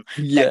everyone.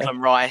 Yeah.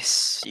 Declan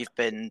Rice, you've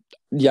been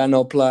Jan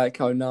Oblak,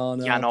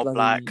 Onana,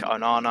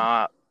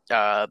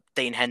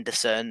 Dean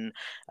Henderson,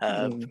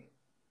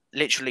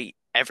 literally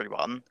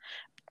everyone.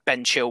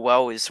 Ben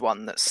Chilwell is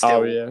one that's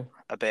still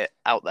a bit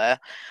out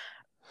there.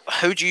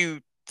 Who do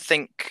you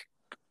think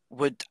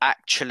would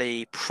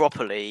actually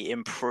properly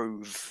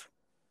improve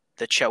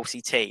the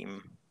Chelsea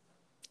team?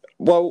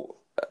 Well,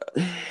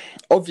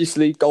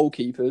 obviously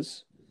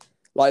goalkeepers.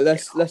 Like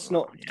let's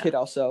not kid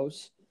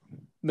ourselves.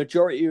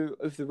 Majority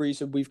of the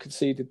reason we've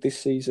conceded this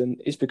season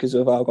is because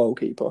of our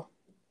goalkeeper.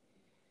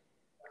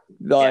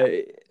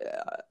 I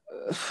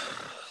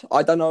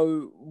don't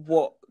know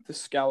what the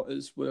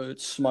scouters were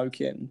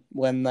smoking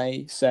when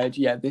they said,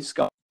 this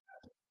guy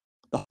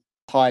the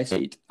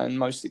highest and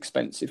most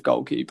expensive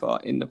goalkeeper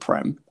in the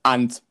Prem,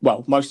 and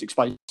most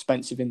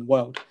expensive in the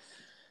world.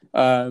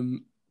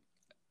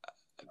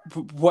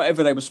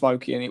 Whatever they were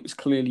smoking, it was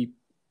clearly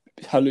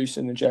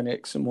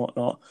hallucinogenics and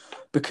whatnot,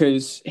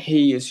 because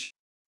he is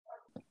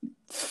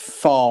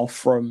far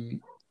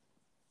from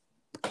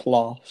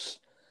class.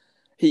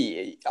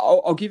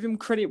 I'll give him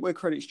credit where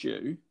credit's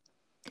due.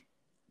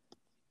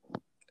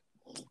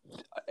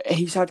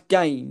 He's had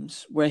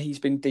games where he's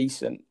been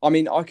decent. I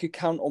mean, I could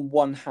count on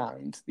one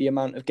hand the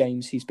amount of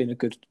games he's been a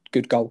good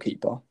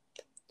goalkeeper.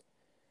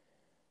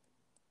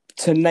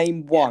 To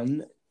name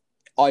one,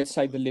 I'd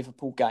say the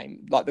Liverpool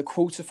game, like the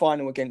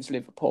quarter-final against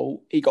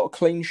Liverpool, he got a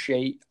clean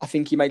sheet. I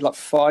think he made like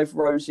 5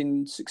 rows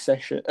in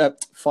succession,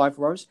 5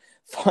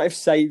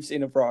 saves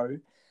in a row.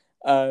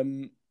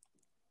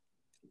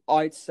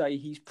 I'd say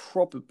he's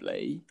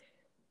probably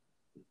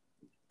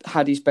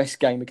had his best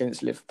game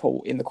against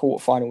Liverpool in the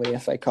quarter-final in the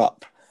FA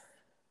Cup.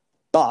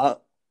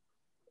 But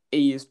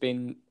he has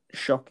been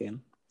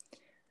shocking.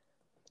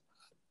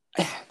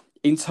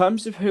 In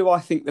terms of who I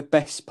think the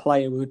best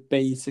player would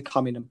be to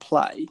come in and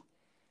play,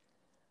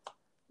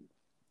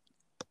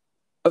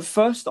 at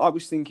first I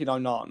was thinking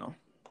Onana.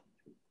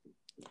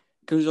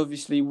 Because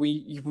obviously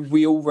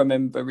we all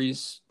remember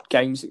his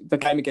games, the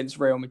game against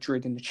Real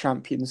Madrid in the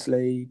Champions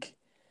League.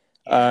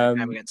 Game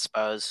against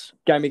Spurs.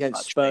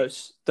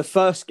 Spurs. The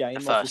first game,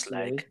 the first obviously.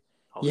 leg.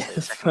 Obviously,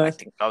 the second leg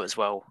didn't go as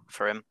well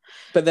for him.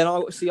 But then I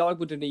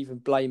wouldn't even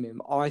blame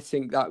him. I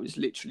think that was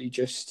literally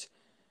just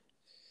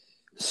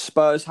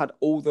Spurs had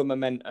all the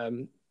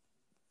momentum.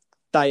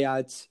 They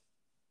had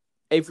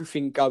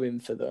everything going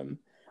for them.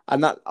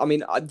 And that, I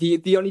mean,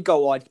 the only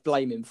goal I'd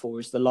blame him for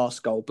is the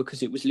last goal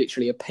because it was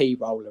literally a P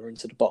roller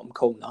into the bottom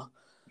corner.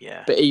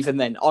 Yeah. But even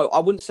then, I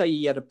wouldn't say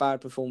he had a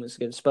bad performance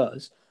against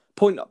Spurs.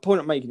 Point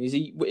I'm making is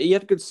he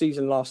had a good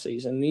season last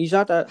season.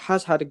 And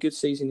has had a good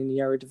season in the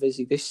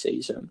Eredivisie this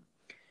season.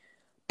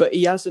 But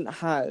he hasn't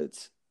had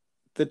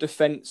the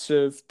defence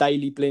of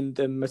Daley Blind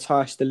and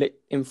Matthias de Ligt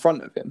in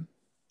front of him.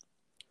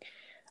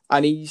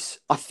 And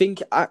I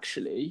think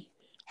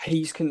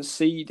he's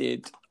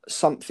conceded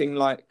something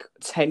like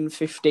 10,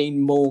 15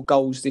 more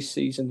goals this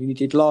season than he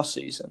did last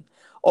season.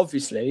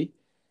 Obviously,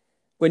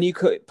 when you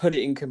could put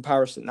it in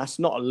comparison, that's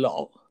not a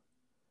lot.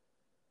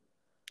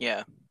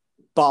 Yeah.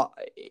 But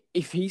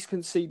if he's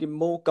conceding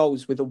more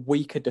goals with a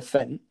weaker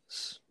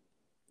defence,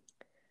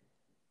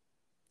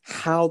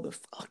 how the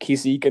fuck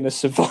is he going to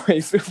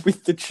survive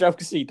with the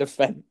Chelsea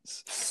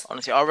defence?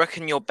 Honestly, I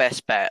reckon your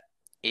best bet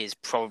is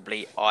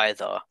probably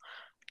either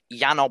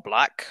Jan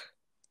Oblak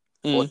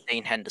or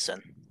Dean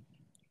Henderson.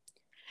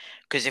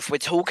 Because if we're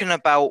talking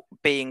about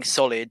being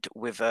solid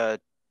with a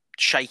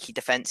shaky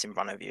defence in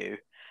front of you,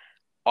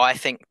 I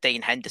think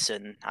Dean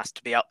Henderson has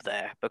to be up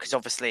there. Because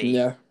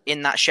obviously,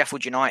 in that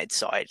Sheffield United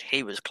side,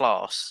 he was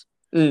class.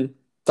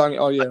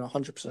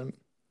 100%.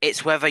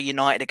 It's whether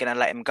United are going to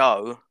let him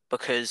go,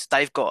 because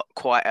they've got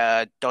quite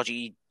a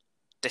dodgy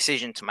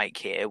decision to make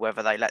here,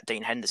 whether they let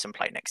Dean Henderson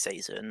play next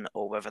season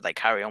or whether they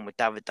carry on with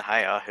David De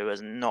Gea, who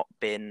has not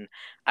been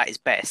at his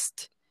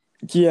best.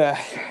 Yeah.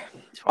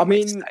 I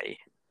mean,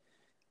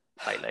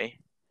 lately.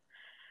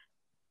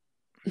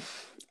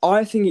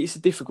 I think it's a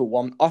difficult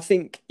one. I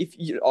think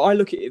I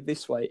look at it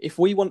this way, if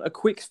we want a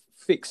quick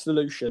fix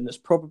solution that's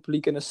probably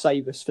going to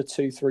save us for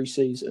 2-3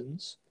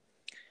 seasons,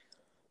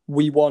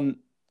 we want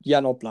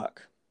Jan Oblak.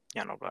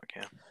 Jan Oblak,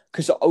 yeah.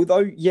 Because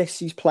although, yes,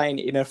 he's playing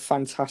in a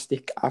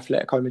fantastic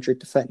Atletico Madrid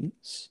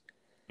defence,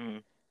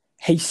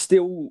 he's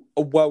still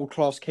a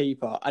world-class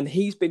keeper. And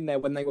he's been there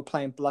when they were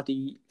playing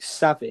bloody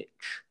Savic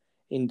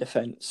in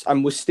defence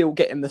and was still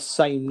getting the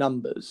same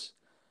numbers.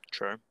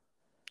 True.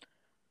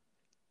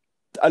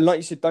 And like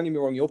you said, don't get me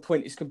wrong, your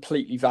point is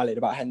completely valid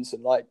about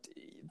Henderson. Like,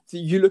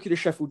 you look at the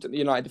Sheffield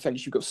United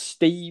defence, you've got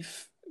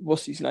Steve...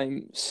 What's his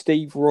name?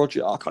 Steve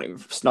Roger. I can't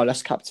even... No,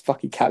 that's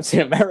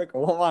Captain America.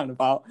 What am I on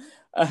about?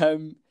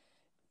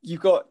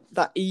 You've got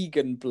that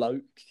Egan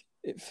bloke.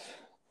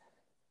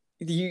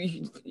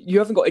 You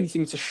haven't got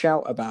anything to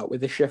shout about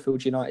with the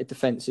Sheffield United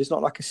defence. It's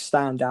not like a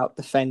standout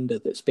defender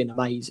that's been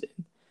amazing.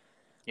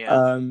 Yeah.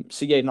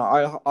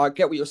 I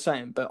get what you're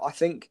saying, but I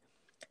think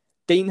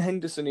Dean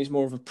Henderson is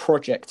more of a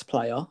project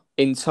player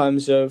in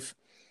terms of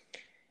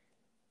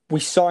we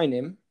sign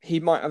him,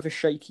 he might have a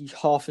shaky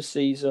half a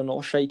season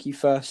or shaky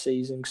first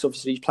season because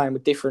obviously he's playing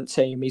with a different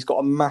team. He's got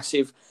a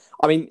massive...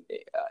 I mean...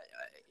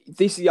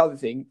 This is the other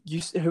thing.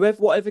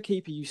 Whatever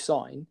keeper you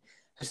sign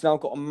has now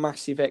got a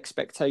massive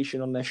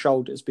expectation on their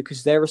shoulders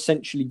because they're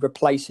essentially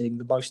replacing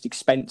the most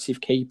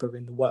expensive keeper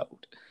in the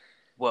world.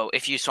 Well,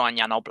 if you sign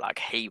Jan Oblak,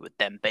 he would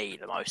then be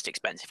the most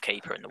expensive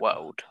keeper in the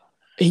world.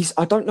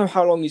 I don't know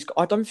how long he's got.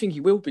 I don't think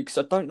he will be because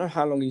I don't know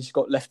how long he's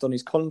got left on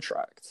his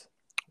contract.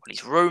 Well,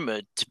 he's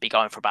rumoured to be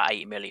going for about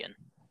 80 million.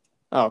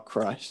 Oh,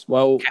 Christ.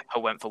 Well...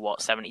 Kepa went for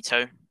what,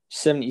 72?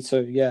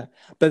 72, yeah.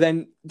 But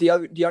then the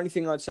only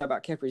thing I'd say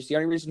about Kepa is the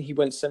only reason he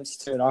went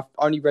 72, and I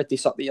only read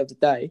this up the other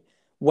day,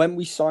 when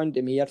we signed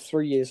him, he had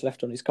 3 years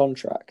left on his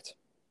contract.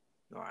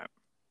 Right.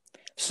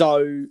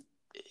 So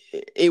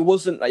it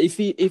wasn't if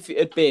it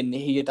had been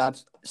he had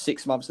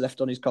 6 months left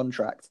on his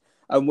contract,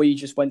 and we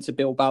just went to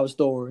Bilbao's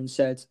door and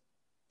said,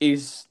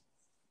 "Is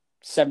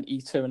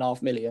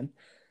 72.5 million?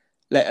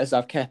 Let us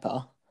have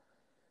Kepa."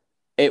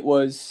 It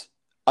was.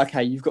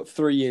 Okay, you've got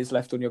 3 years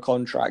left on your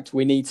contract.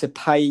 We need to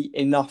pay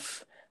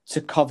enough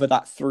to cover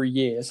that 3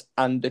 years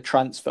and the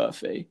transfer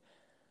fee.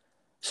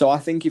 So I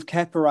think if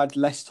Kepa had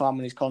less time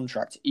on his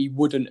contract, he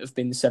wouldn't have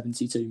been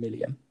 72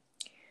 million.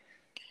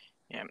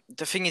 Yeah,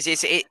 the thing is,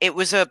 it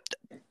was a...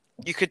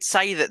 You could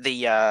say that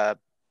the...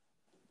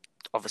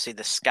 obviously,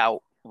 the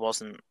scout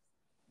wasn't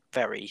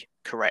very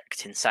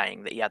correct in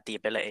saying that he had the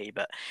ability,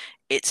 but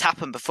it's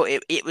happened before.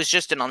 It was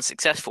just an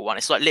unsuccessful one.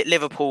 It's like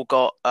Liverpool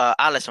got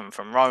Alisson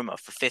from Roma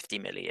for 50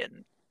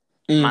 million.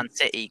 Man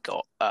City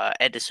got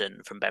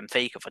Edison from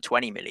Benfica for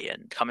 20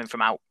 million, coming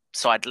from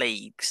outside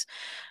leagues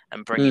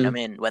and bringing them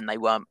in when they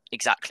weren't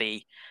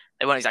exactly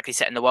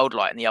setting the world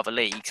light in the other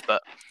leagues.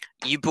 But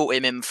you brought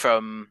him in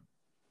from,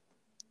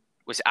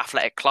 was it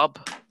Athletic Club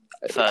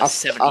for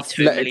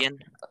 72 million?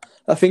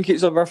 I think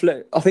it was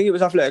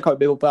Atletico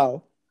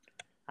Bilbao.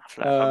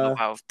 Atletico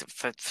Bilbao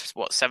for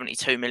what,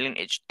 72 million?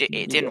 It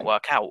didn't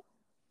work out.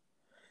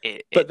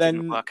 It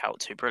didn't work out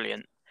too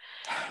brilliant.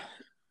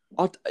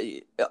 Look,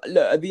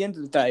 at the end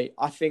of the day,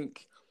 I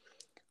think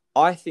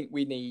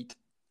we need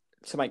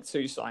to make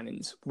two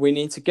signings. We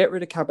need to get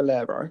rid of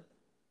Caballero.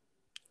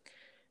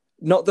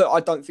 Not that I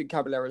don't think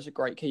Caballero is a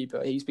great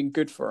keeper. He's been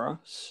good for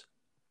us.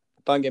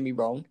 Don't get me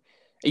wrong.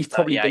 He's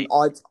probably been.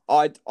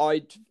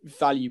 I'd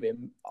value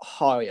him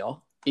higher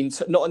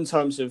not in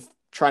terms of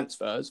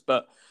transfers,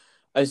 but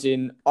as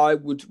in I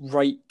would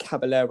rate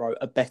Caballero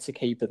a better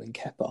keeper than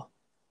Kepa,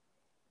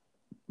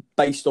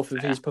 based off of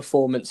his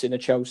performance in a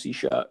Chelsea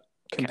shirt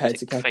compared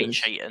to Kepa's. Clean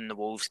sheet in the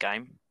Wolves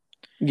game.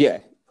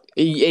 Yeah,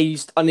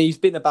 he's been he's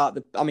been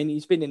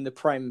in the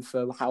Prem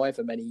for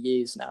however many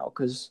years now,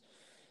 because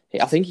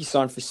I think he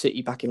signed for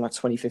City back in like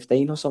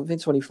 2015 or something,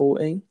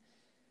 2014.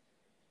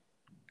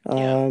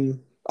 Yeah.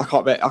 I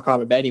can't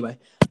remember anyway.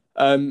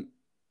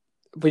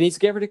 We need to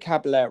get rid of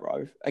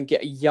Caballero and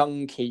get a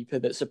young keeper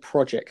that's a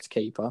project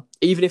keeper,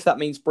 even if that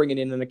means bringing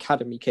in an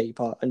academy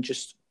keeper and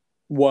just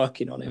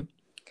working on him.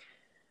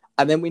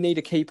 And then we need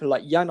a keeper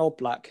like Jan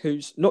Oblak,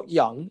 who's not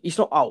young. He's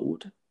not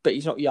old, but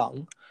he's not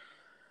young.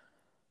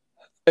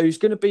 Who's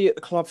going to be at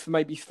the club for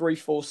maybe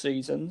 3-4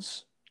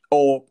 seasons,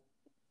 or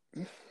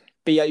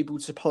be able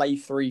to play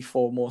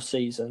 3-4 more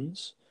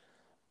seasons.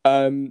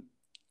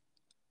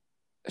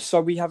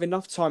 So we have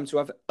enough time to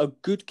have a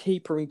good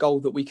keeper in goal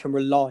that we can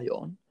rely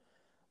on,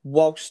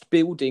 whilst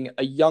building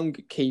a young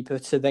keeper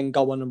to then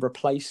go on and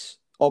replace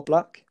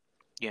Oblak.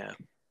 Yeah.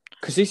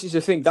 Because this is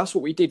the thing, that's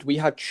what we did. We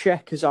had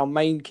Cech as our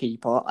main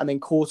keeper, and then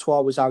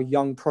Courtois was our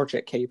young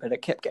project keeper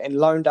that kept getting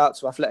loaned out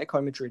to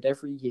Atletico Madrid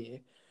every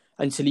year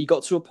until he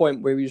got to a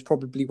point where he was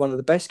probably one of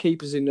the best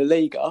keepers in the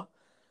Liga.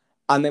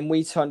 And then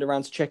we turned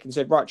around to Cech and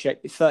said, right, Cech,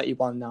 you're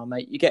 31 now,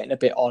 mate. You're getting a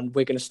bit on.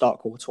 We're going to start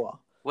Courtois.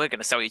 We're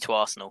going to sell you to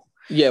Arsenal.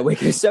 Yeah, we're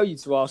going to sell you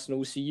to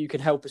Arsenal so you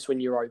can help us win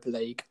Europa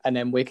League, and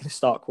then we're going to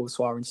start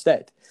Courtois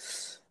instead.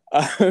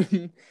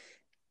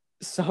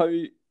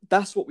 So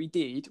that's what we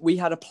did. We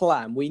had a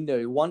plan. We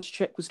knew once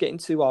Cech was getting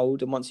too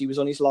old and once he was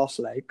on his last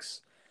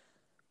legs,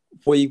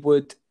 we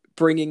would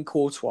bring in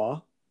Courtois.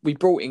 We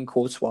brought in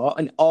Courtois,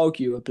 and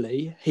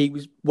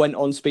arguably went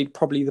on to be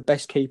probably the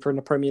best keeper in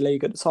the Premier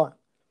League at the time.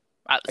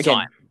 At the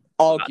time.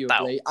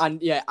 Arguably.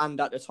 And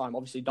at the time.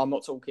 Obviously, I'm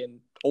not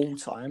talking all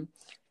time.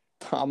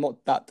 I'm not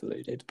that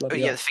deluded.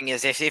 The thing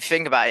is, if you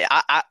think about it,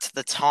 at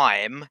the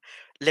time,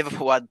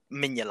 Liverpool had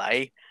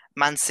Mignolet,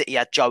 Man City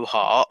had Joe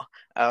Hart,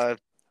 Man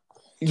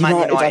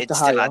United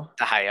still had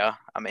De Gea.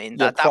 I mean,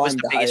 that was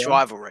the biggest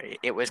rivalry.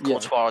 It was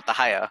Courtois or De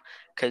Gea,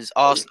 because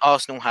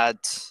Arsenal had...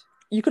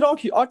 You could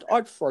argue,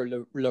 I'd throw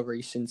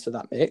Lloris into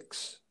that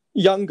mix.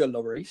 Younger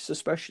Lloris,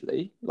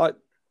 especially. Like,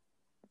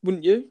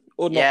 wouldn't you?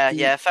 Or not?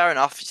 Yeah, fair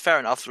enough.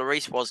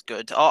 Lloris was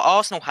good.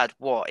 Arsenal had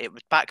what? It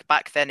was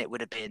back then. It would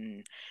have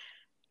been...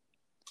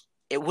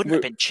 It wouldn't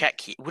have been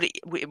Cech.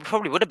 It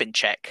probably would have been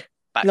Cech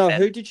back then. No,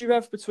 who did you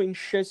have between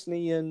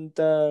Szczesny and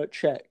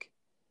Cech?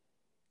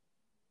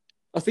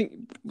 I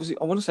think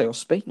I want to say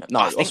Ospina. No,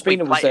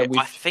 Ospina was there.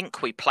 I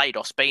think we played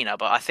Ospina,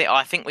 but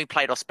I think we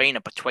played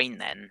Ospina between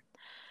then.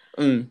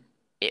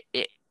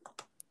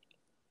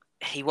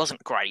 He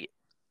wasn't great.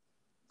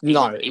 He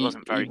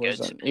wasn't very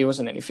good. He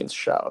wasn't anything to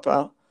shout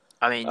about.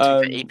 I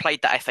mean, he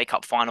played that FA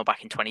Cup final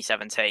back in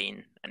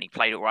 2017, and he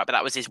played all right. But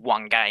that was his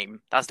one game.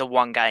 That's the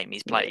one game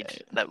he's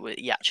played that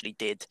he actually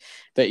did.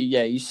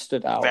 He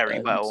stood out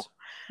very well.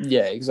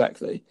 Yeah,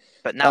 exactly.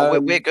 But now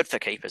we're good for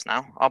keepers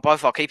now.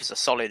 Both our keepers are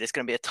solid. It's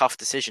going to be a tough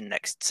decision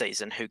next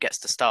season who gets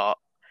to start.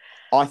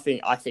 I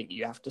think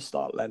you have to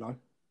start Leno.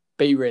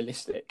 Be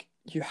realistic.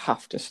 You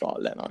have to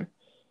start Leno.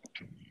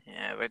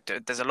 Yeah,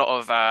 there's a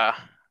lot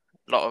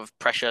of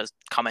pressure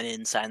coming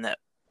in saying that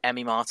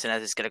Emi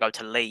Martinez is going to go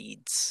to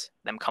Leeds,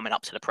 them coming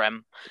up to the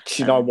Prem.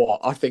 Do you know what?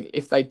 I think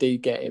if they do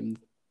get him,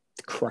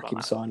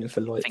 cracking signing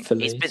for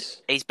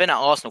Leeds. He's been at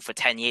Arsenal for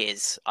 10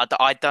 years.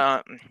 I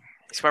don't...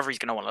 It's whether he's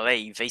going to want to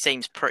leave. He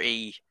seems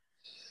pretty...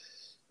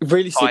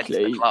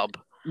 Realistically, the club.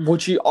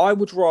 I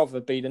would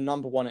rather be the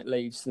number one at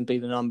Leeds than be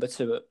the number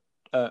two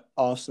at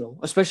Arsenal,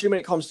 especially when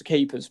it comes to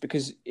keepers,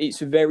 because it's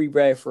very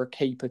rare for a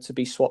keeper to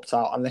be swapped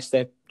out unless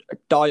they're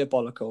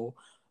diabolical,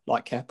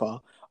 like Kepa,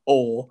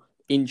 or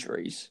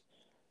injuries.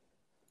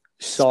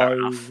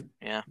 So,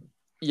 yeah,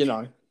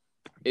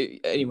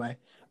 anyway,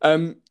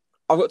 I've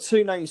got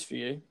two names for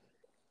you,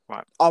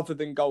 right? Other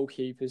than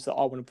goalkeepers that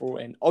I want to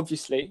brought in,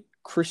 obviously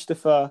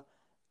Christopher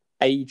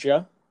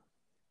Ajer,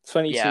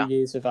 22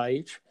 years of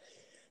age.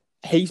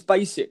 He's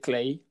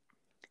basically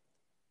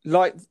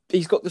like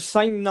he's got the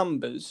same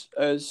numbers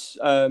as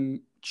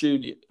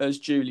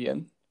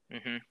Julian.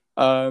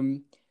 Mm-hmm.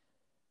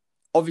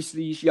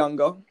 Obviously he's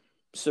younger,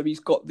 so he's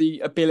got the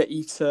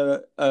ability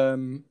to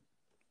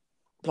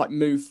like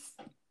move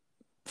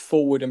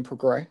forward and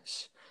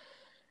progress.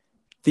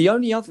 The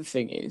only other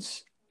thing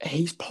is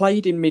he's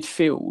played in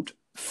midfield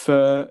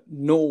for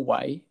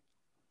Norway,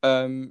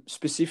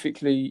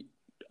 specifically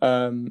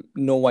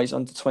Norway's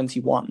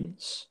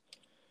under-21s.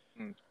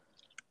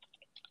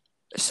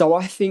 So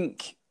I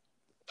think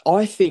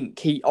I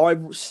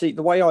see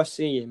the way I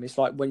see him is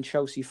like when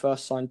Chelsea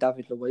first signed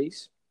David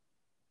Luiz.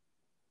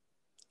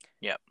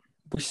 Yep.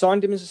 We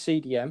signed him as a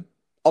CDM.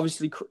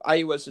 Obviously,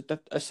 A was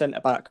a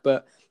centre back,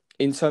 but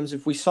in terms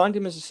of we signed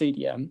him as a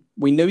CDM,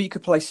 we knew he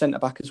could play centre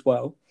back as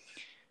well.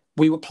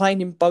 We were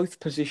playing in both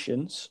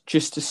positions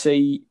just to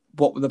see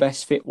what the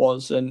best fit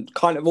was, and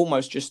kind of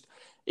almost just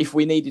if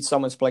we needed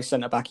someone to play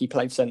centre back, he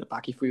played centre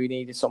back. If we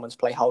needed someone to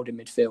play holding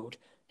midfield,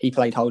 he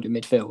played holding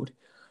midfield.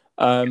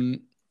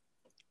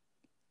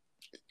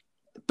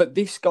 But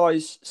this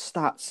guy's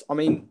stats, I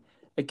mean,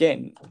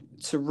 again,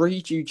 to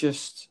read you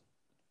just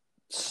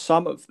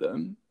some of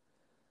them,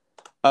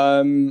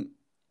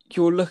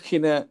 you're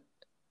looking at,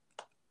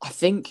 I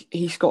think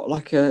he's got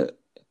like a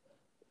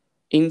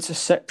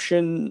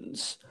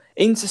interceptions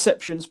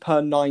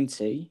per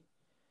 90.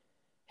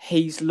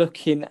 He's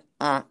looking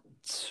at,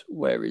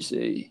 where is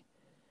he?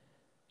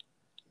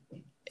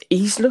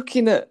 He's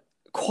looking at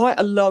quite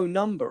a low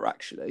number,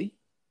 actually.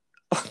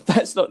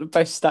 That's not the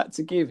best stat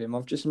to give him.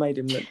 I've just made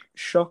him look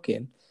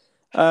shocking.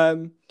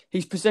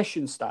 His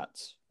possession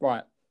stats.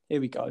 Right, here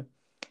we go.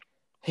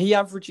 He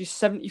averages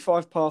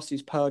 75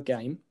 passes per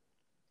game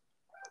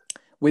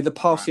with a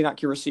passing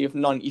accuracy of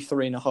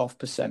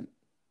 93.5%.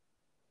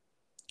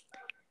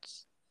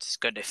 It's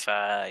good if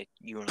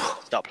you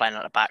start playing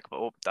at the back,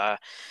 but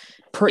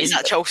Pretty... is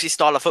that Chelsea's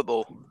style of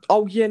football?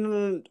 Oh, yeah,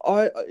 no.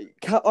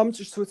 I'm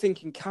just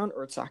thinking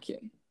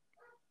counter-attacking.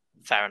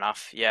 Fair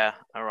enough. Yeah.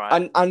 All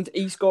right. And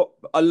he's got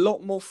a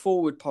lot more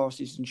forward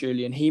passes than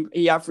Julian.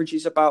 He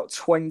averages about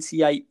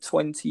 28,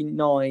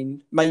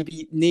 29,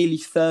 maybe nearly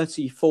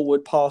 30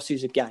 forward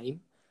passes a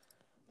game,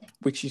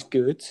 which is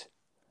good.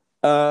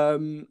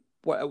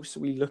 What else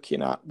are we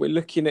looking at? We're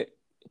looking at,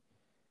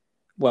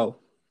 well,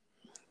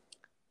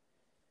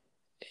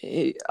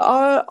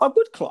 I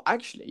would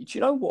actually. Do you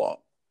know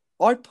what?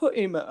 I'd put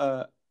him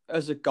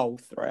as a goal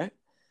threat.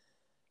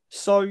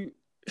 So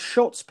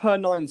shots per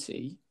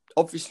 90.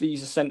 Obviously,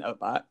 he's a centre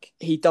back.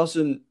 He's not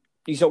going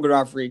to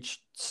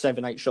average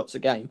 7-8 shots a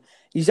game.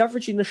 He's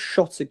averaging a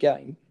shot a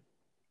game.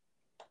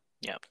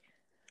 Yep.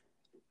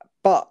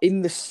 But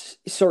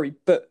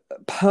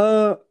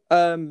per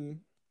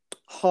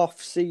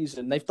half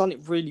season, they've done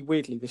it really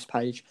weirdly. This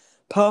page,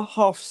 per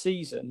half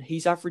season,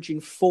 he's averaging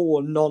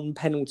 4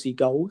 non-penalty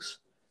goals.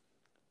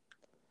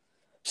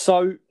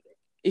 So,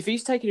 if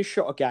he's taking a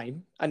shot a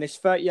game, and there's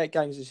 38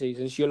 games this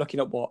season, so you're looking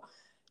at what?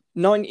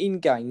 19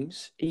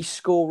 games, he's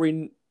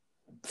scoring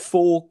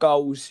 4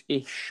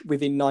 goals-ish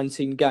within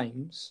 19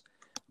 games,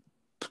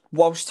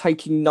 whilst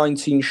taking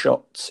 19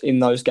 shots in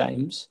those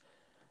games.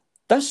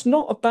 That's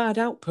not a bad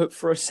output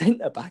for a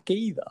centre-back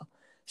either.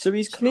 So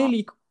he's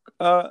clearly,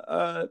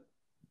 a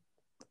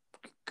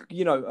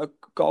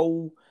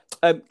goal,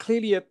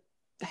 clearly a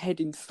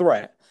heading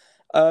threat.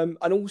 And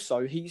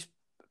also, he's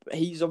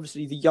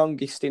obviously the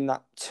youngest in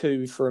that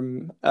 2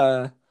 from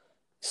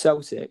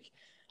Celtic.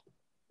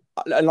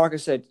 And like I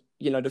said,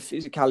 the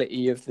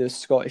physicality of the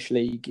Scottish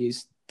League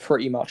is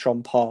pretty much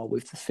on par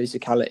with the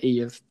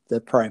physicality of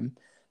the Prem.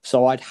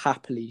 So I'd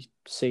happily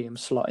see him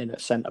slot in at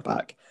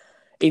centre-back.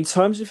 In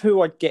terms of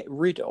who I'd get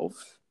rid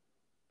of,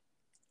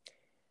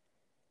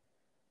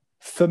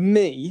 for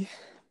me,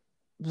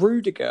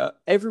 Rudiger,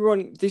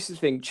 this is the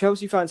thing,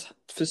 Chelsea fans,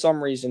 for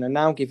some reason, are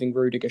now giving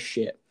Rudiger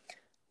shit.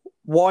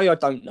 Why, I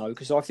don't know,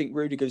 because I think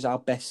Rudiger's our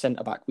best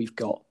centre-back we've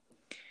got.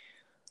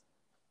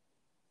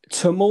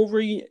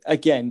 Tomori,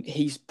 again,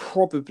 he's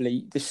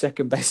probably the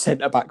second best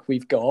centre-back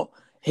we've got.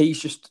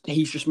 He's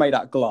just made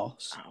out of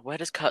glass. Where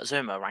does Kurt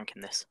Zouma rank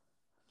in this?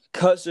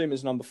 Kurt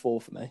Zouma's number 4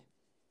 for me.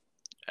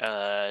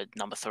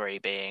 Number 3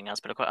 being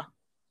Azpilicueta?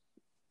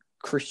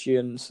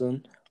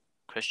 Christensen.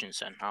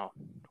 Oh,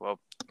 well,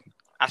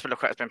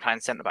 Azpilicueta's been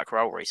playing centre-back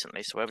role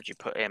recently, so where would you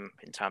put him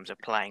in terms of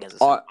playing as a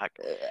centre-back?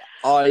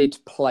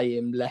 I'd play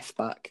him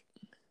left-back.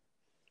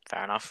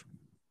 Fair enough.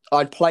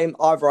 I'd play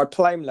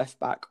him left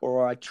back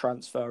or I'd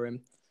transfer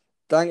him.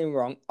 Don't get me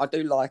wrong, I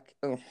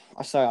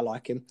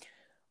like him.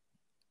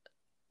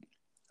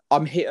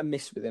 I'm hit and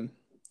miss with him.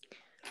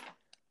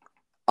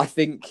 I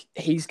think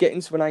he's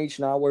getting to an age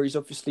now where he's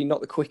obviously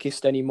not the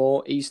quickest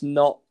anymore. He's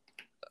not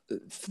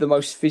the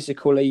most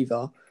physical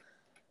either.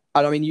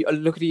 And I mean, you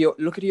look at your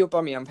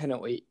Aubameyang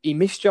penalty. He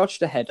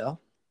misjudged a header,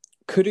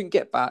 couldn't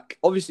get back.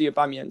 Obviously,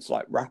 Aubameyang's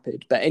like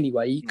rapid, but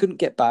anyway, he couldn't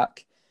get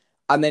back,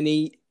 and then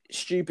he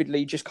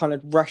stupidly just kind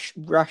of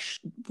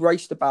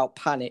raced about,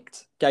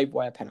 panicked, gave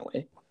away a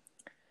penalty.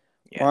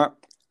 Yeah. Right?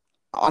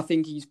 I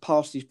think he's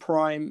past his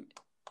prime.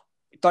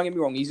 don't get me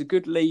wrong, he's a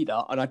good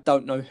leader, and I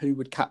don't know who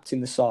would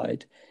captain the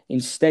side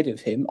instead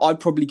of him. I'd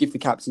probably give the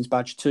captain's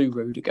badge to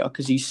Rudiger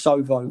because he's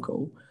so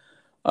vocal.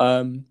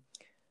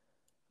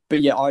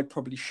 But yeah, I'd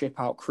probably ship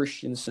out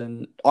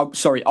Christensen.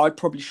 I'd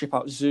probably ship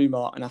out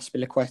Zuma and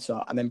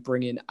Azpilicueta and then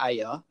bring in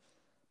Aya,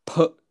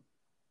 put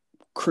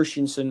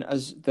Christensen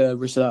as the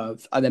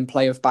reserve, and then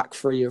play a back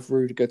three of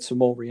Rudiger,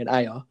 Tomori, and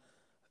Aya.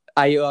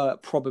 Aya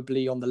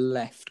probably on the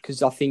left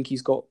because I think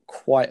he's got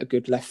quite a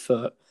good left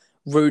foot.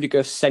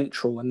 Rudiger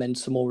central, and then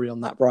Tomori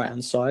on that right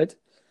hand side.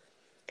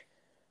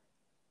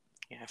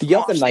 Yeah, the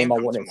other name I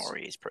wanted.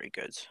 Tomori is pretty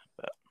good,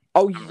 but I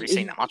haven't really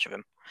seen that much of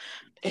him.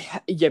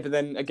 Yeah, but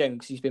then again,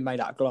 because he's been made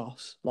out of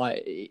glass.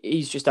 Like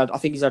he's just had, I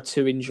think he's had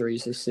 2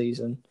 injuries this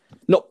season.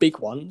 Not big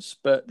ones,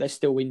 but they're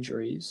still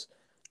injuries.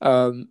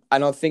 And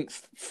I think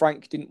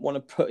Frank didn't want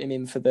to put him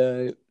in for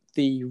the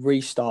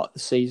restart of the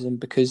season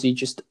because he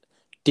just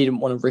didn't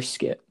want to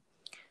risk it.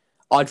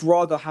 I'd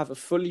rather have a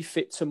fully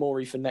fit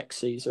Tomori for next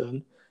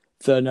season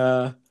than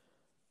a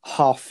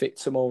half fit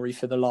Tomori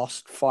for the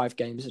last 5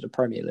 games of the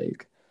Premier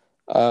League.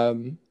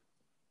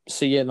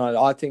 So yeah,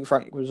 no, I think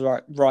Frank was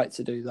right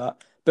to do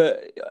that.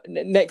 But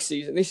next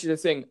season, this is the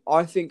thing.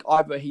 I think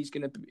either he's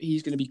gonna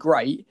be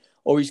great,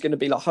 or he's gonna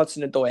be like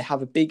Hudson-Odoi,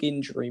 have a big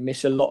injury,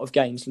 miss a lot of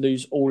games,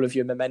 lose all of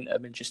your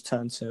momentum, and just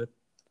turn to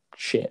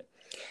shit.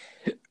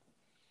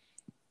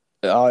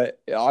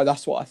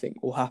 That's what I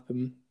think will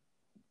happen.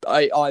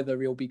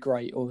 Either he'll be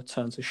great or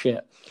turn to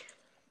shit.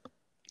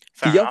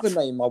 Fair the enough. Other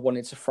name I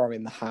wanted to throw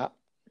in the hat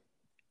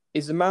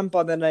is a man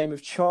by the name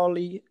of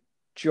Charlie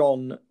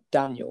John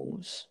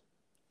Daniels.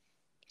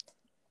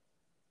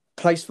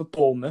 Plays for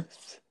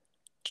Bournemouth.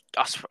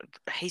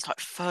 He's like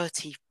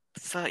 30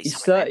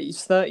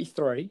 He's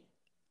 33.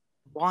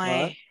 Why?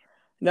 Right?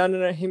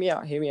 No. Hear me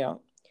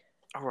out.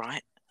 All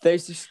right.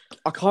 There's this.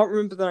 I can't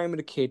remember the name of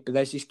the kid, but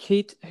there's this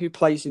kid who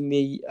plays in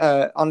the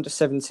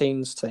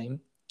under-17s team,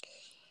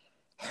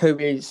 who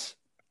is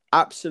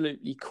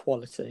absolutely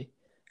quality.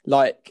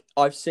 Like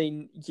I've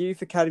seen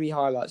youth academy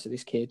highlights of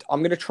this kid. I'm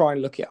going to try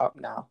and look it up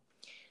now.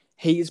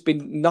 He has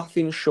been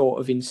nothing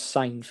short of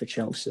insane for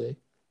Chelsea.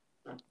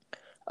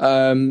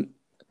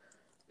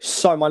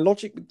 So my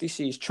logic with this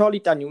is Charlie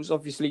Daniels,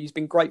 obviously, he's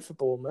been great for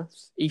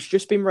Bournemouth. He's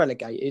just been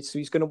relegated, so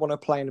he's going to want to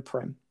play in the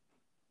Prem,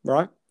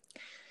 right?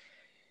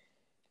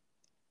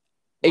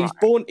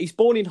 He's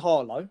born in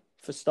Harlow,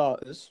 for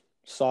starters.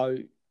 So,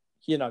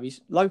 he's a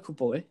local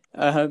boy.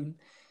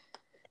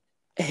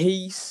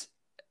 He's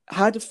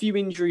had a few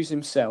injuries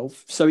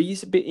himself, so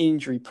he's a bit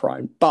injury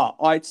prone. But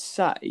I'd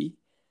say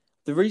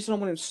the reason I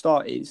want him to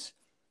start is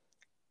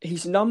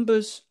his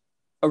numbers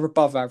are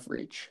above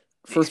average.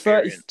 For a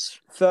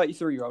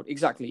 33-year-old,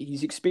 exactly.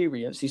 He's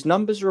experienced. His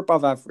numbers are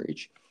above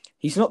average.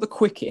 He's not the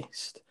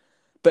quickest,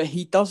 but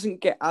he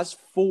doesn't get as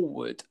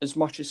forward as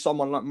much as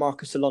someone like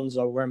Marcus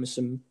Alonso or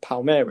Emerson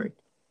Palmieri.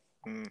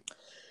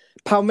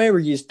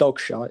 Palmieri is dog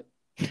shite.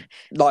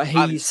 Like I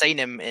haven't seen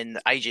him in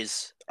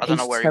ages. I don't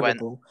know where terrible.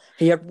 He went.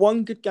 He had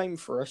one good game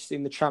for us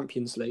in the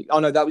Champions League. Oh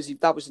no, that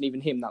wasn't even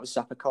him. That was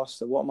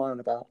Zappacosta. What am I on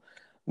about?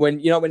 When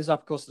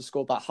Zappacosta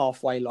scored that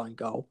halfway line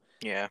goal.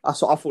 Yeah. I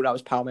thought that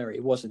was Palmieri.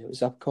 It wasn't. It was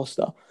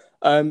Zappacosta.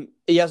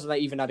 He hasn't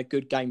even had a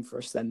good game for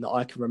us then that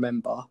I can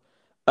remember.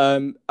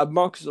 And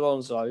Marcus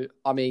Alonso,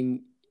 I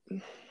mean,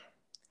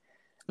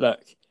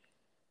 look,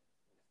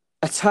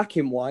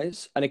 attacking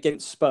wise and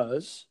against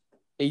Spurs,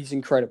 he's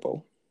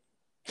incredible.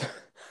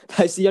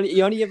 That's he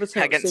only ever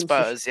against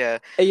Spurs, yeah.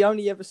 He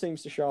only ever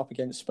seems to show up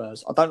against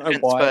Spurs. I don't know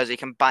against why. Spurs, he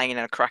can bang in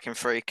a cracking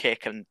free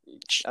kick and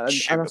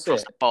shoot across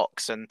the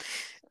box, and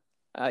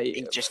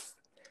he just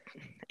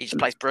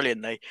plays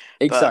brilliantly.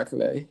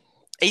 Exactly.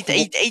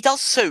 He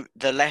does suit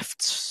the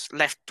left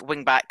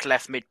wing back,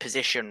 left mid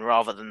position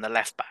rather than the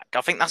left back.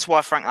 I think that's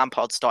why Frank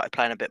Lampard started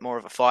playing a bit more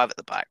of a 5 at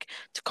the back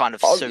to kind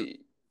of suit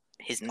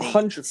his needs.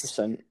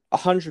 100%.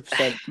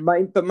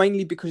 But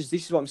mainly because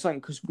this is what I'm saying,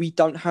 because we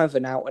don't have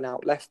an out and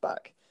out left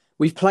back.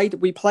 We played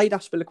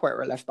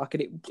Azpilicueta at left back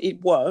and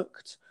it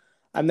worked,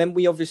 and then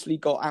we obviously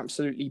got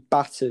absolutely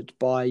battered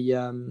by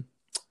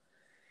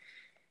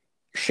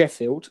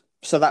Sheffield,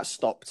 so that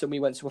stopped, and we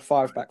went to a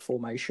 5-back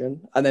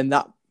formation, and then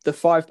the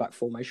 5-back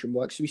formation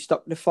works, so we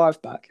stuck with the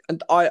 5-back,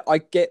 and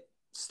I get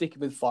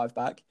sticking with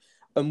 5-back,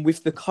 and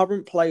with the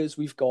current players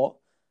we've got,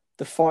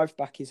 the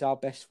 5-back is our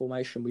best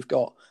formation we've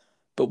got,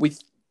 but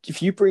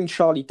if you bring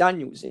Charlie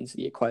Daniels into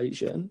the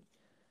equation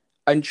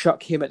and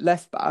chuck him at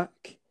left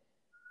back,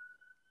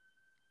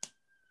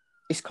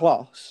 it's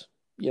class,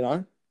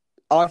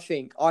 I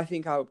think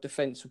our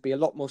defence would be a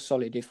lot more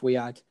solid if we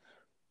had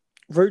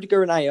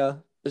Rudiger and Aya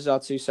as our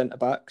 2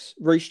 centre-backs,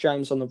 Reece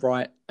James on the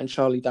right and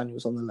Charlie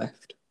Daniels on the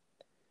left.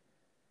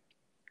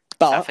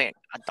 But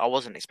I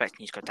wasn't expecting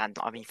you to go down.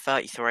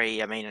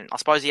 33. I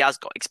suppose he has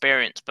got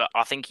experience, but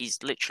I think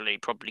he's literally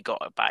probably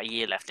got about a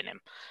year left in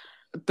him.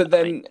 But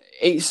then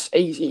he's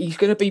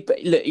going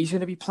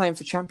to be playing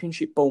for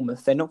Championship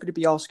Bournemouth. They're not going to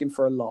be asking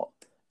for a lot.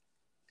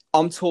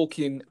 I'm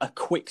talking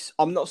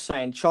I'm not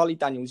saying Charlie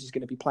Daniels is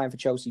going to be playing for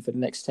Chelsea for the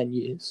next 10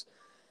 years.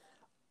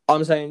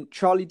 I'm saying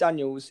Charlie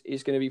Daniels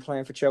is going to be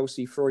playing for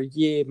Chelsea for a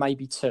year,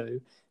 maybe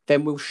two.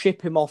 Then we'll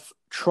ship him off,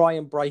 try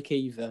and break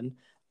even,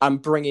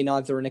 and bring in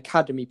either an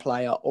academy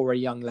player or a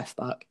young left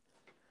back.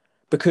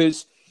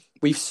 Because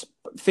we've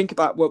spent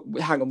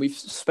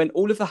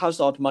all of the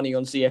Hazard money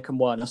on Ziyech and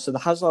Werner, so the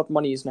Hazard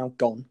money is now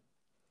gone.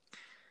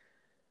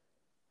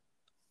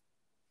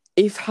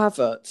 If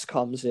Havertz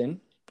comes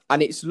in,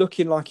 and it's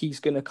looking like he's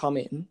going to come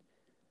in,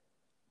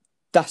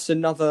 that's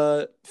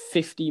another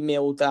 50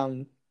 mil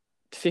down.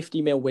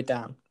 50 mil we're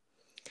down.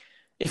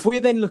 If we're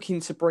then looking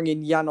to bring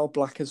in Jan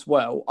Oblak as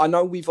well, I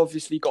know we've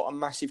obviously got a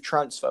massive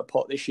transfer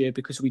pot this year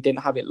because we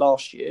didn't have it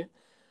last year.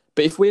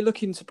 But if we're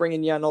looking to bring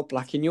in Jan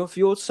Oblak, and if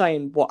you're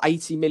saying,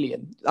 80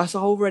 million, that's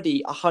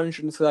already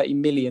 130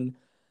 million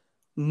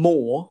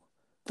more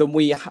than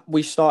we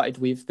started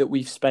with that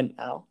we've spent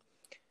now.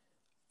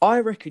 I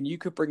reckon you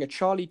could bring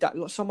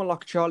someone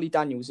like Charlie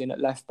Daniels in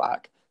at left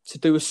back to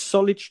do a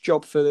solid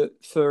job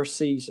for a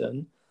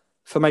season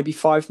for maybe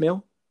 5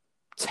 mil.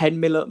 10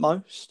 mil at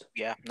most.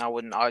 Yeah, I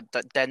wouldn't.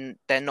 Then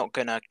they're not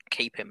gonna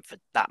keep him for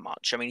that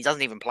much. I mean, he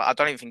doesn't even play. I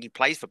don't even think he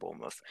plays for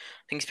Bournemouth. I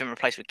think he's been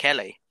replaced with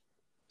Kelly.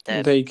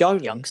 There you go,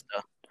 youngster.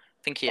 Then. I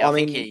think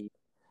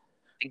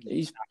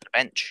he's on the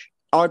bench.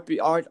 I've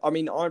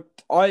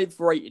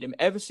rated him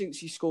ever since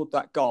he scored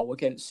that goal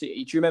against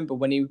City. Do you remember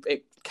when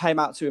it came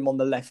out to him on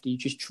the left? He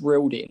just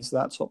drilled it into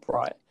that top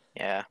right.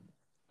 Yeah.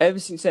 Ever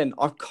since then,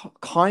 I've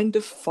kind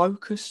of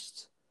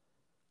focused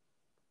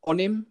on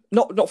him,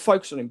 not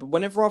focus on him, but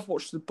whenever I've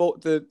watched the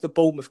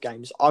Bournemouth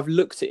games, I've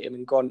looked at him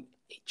and gone,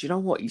 do you know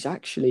what? He's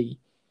actually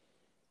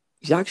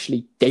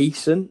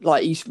decent.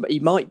 Like he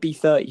might be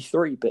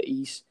 33, but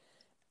he's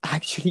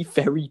actually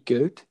very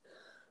good.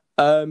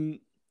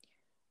 In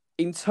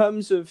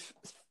terms of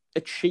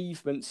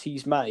achievements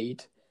he's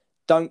made,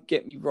 don't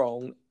get me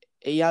wrong,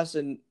 he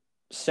hasn't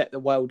set the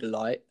world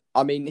alight.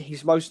 I mean,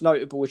 his most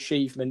notable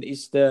achievement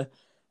is the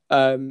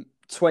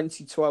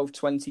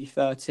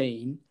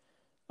 2012-2013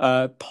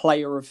 not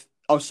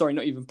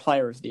even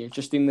player of the year,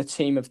 just in the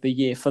team of the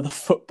year for the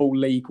Football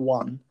League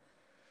One.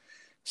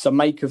 So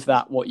make of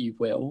that what you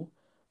will.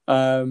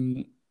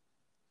 I'm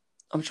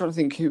trying to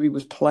think who he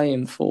was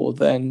playing for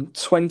then.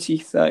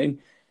 2013.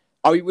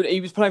 Oh,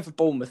 he was playing for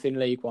Bournemouth in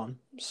League One.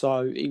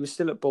 So he was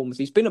still at Bournemouth.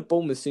 He's been at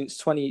Bournemouth since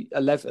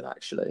 2011,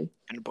 actually.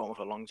 Been at Bournemouth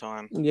a long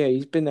time. Yeah,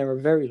 he's been there a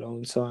very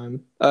long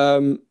time.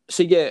 So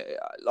yeah,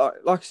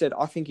 like I said,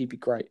 I think he'd be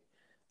great.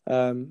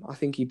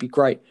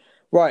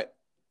 Right.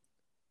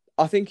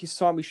 I think it's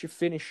time we should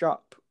finish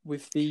up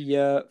with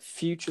the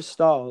future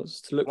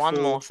stars to look for.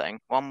 One more thing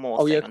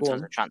in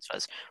terms of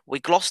transfers. We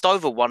glossed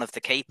over one of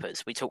the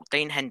keepers. We talked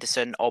Dean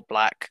Henderson,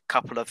 Oblak,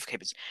 couple of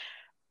keepers.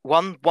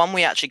 One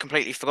we actually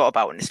completely forgot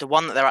about, and it's the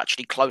one that they're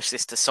actually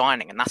closest to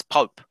signing, and that's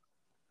Pope.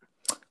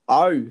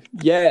 Oh,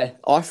 yeah.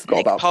 I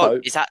forgot about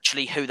Pope. Is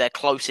actually who they're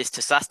closest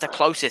to. So that's the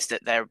closest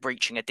that they're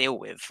reaching a deal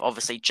with.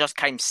 Obviously, just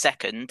came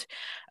second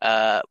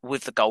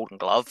with the Golden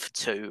Glove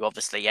to,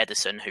 obviously,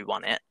 Ederson, who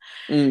won it.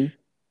 Mm.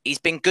 He's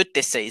been good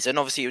this season.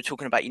 Obviously, you were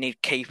talking about you need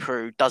a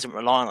keeper who doesn't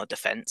rely on the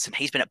defence, and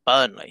he's been at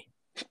Burnley.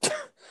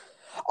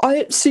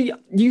 I see.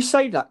 You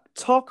say that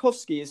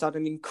Tarkowski has had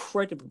an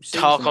incredible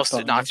season.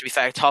 To be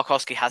fair,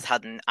 Tarkowski has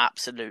had an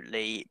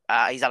absolutely.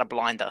 He's had a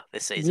blinder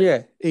this season.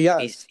 Yeah, he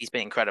has. He's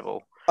been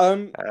incredible.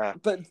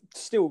 But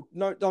still,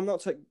 no, I'm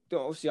not taking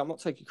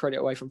credit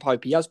away from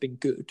Pope. He has been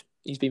good.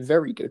 He's been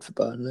very good for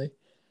Burnley.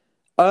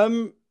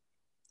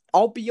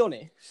 I'll be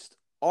honest.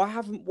 I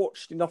haven't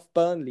watched enough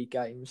Burnley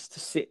games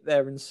to sit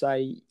there and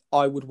say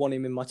I would want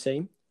him in my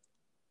team.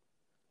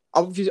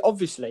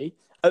 Obviously,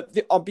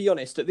 I'll be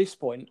honest. At this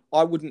point,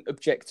 I wouldn't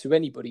object to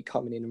anybody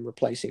coming in and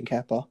replacing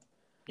Kepa.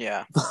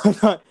 Yeah,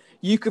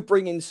 you could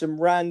bring in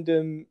some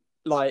random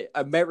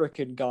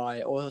American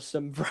guy or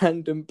some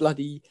random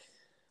bloody,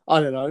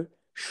 I don't know,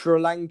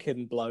 Sri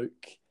Lankan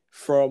bloke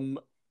from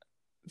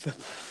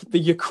the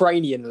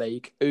Ukrainian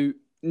league who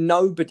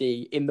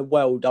nobody in the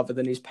world other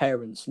than his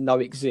parents know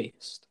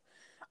exist.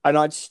 And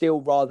I'd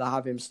still rather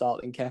have him start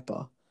than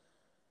Kepa.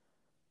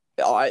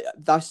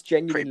 That's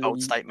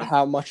genuinely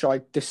how much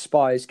I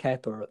despise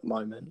Kepa at the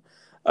moment.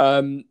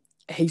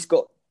 He's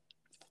got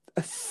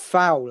a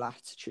foul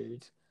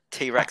attitude.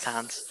 T-Rex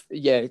hands.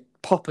 Yeah,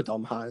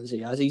 Poppadom hands he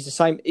has. He's the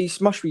same. It's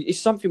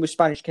something with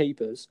Spanish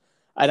keepers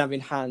and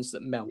having hands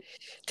that melt.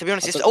 To be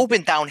honest, it's all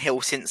been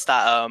downhill since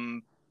that.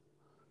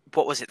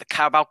 What was it? The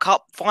Carabao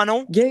Cup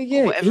final?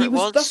 Yeah. Whatever it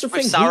was. That's the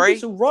thing. Sarri. He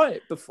was all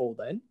right before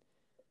then.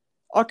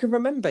 I can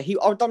remember.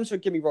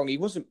 Don't get me wrong. He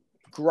wasn't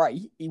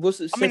great. He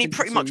wasn't. He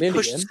pretty much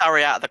pushed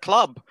Sarri out of the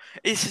club.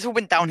 It's all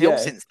been downhill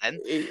since then.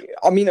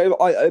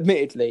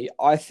 Admittedly,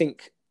 I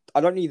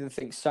don't even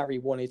think Sarri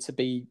wanted to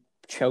be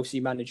Chelsea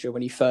manager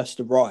when he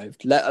first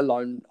arrived, let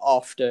alone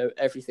after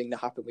everything that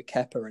happened with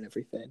Kepa and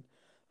everything.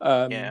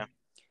 Yeah.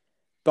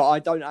 But I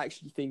don't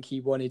actually think he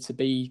wanted to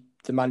be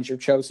the manager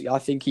of Chelsea. I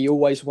think he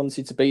always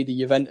wanted to be the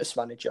Juventus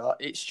manager.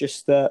 It's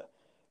just that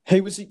he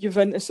was at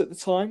Juventus at the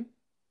time.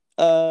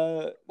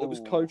 That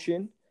was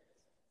coaching.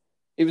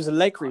 It was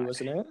Allegri,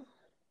 wasn't it?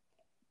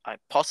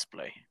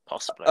 Possibly.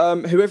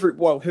 Whoever it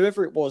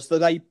was, that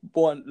they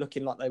weren't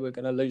looking like they were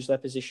going to lose their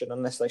position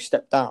unless they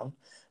stepped down.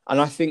 And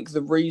I think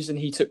the reason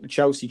he took the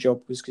Chelsea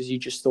job was because he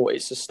just thought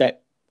it's a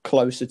step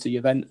closer to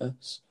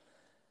Juventus.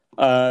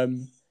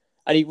 And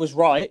he was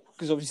right,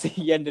 because obviously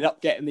he ended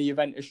up getting the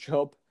Juventus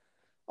job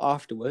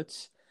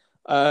afterwards.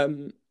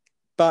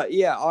 But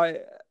yeah,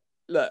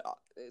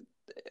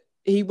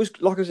 he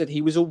was, like I said,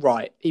 he was all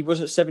right. He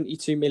wasn't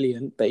 72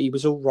 million, but he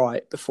was all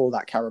right before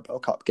that Carabao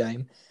Cup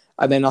game.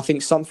 And then I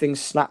think something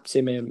snapped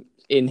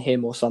in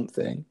him or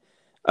something.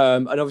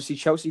 And obviously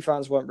Chelsea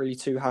fans weren't really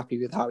too happy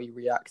with how he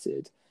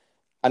reacted.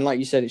 And like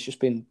you said, it's just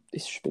been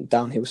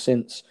downhill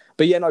since.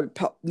 But yeah, no,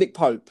 Nick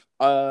Pope.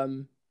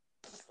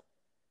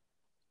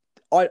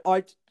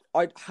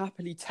 I'd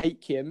happily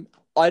take him.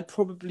 I'd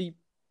probably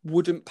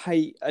wouldn't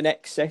pay an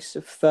excess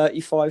of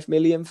 35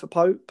 million for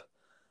Pope.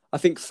 I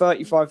think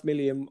 35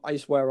 million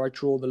is where I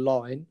draw the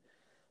line.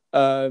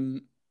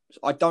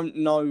 I don't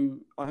know.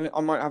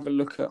 I might have a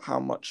look at how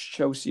much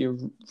Chelsea are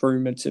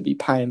rumoured to be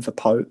paying for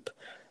Pope.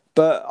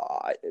 But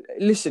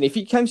listen, if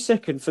he came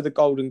second for the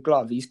Golden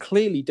Glove, he's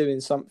clearly doing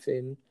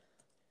something.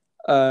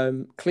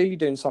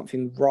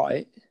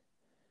 Right.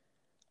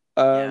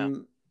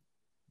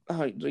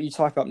 You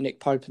type up Nick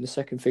Pope, and the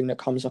second thing that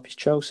comes up is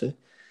Chelsea.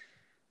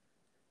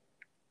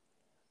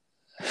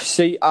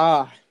 See,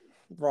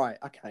 right,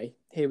 okay,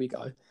 here we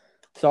go.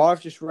 So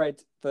I've just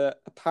read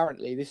that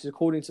apparently, this is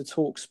according to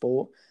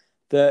TalkSport,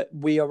 that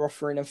we are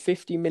offering a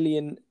 £50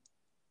 million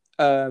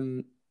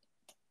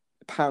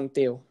pound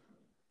deal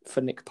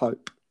for Nick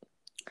Pope,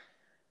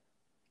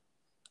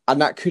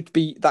 and that could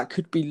be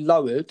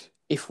lowered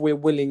if we're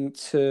willing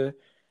to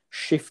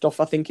shift off.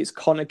 I think it's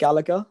Conor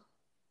Gallagher.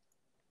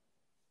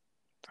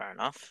 Fair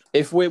enough.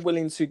 If we're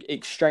willing to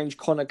exchange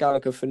Conor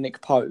Gallagher for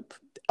Nick Pope,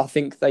 I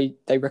think they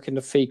reckon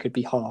the fee could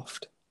be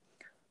halved.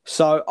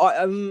 So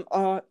I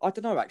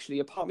don't know, actually.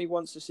 A part of me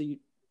wants to see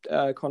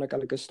Conor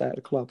Gallagher stay at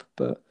the club,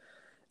 but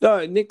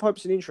no, Nick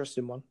Pope's an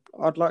interesting one.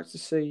 I'd like to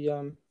see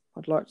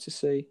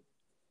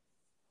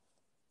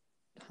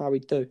how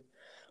he'd do.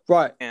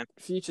 Right, yeah.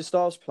 Future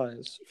Stars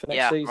players for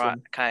next season. Right,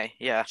 okay,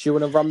 yeah. Do you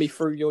want to run me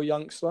through your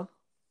youngster?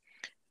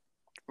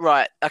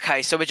 Right,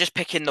 okay, so we're just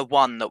picking the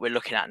one that we're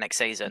looking at next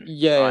season.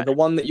 Yeah, right? The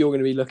one that you're going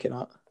to be looking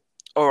at.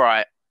 All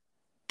right.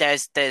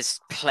 There's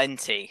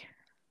plenty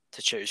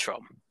to choose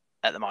from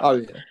at the moment. Oh,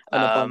 yeah,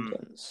 an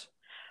abundance.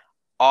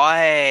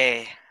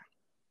 I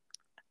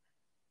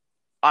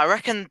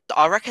reckon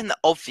the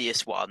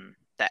obvious one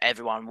that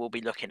everyone will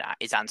be looking at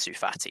is Ansu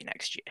Fati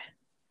next year.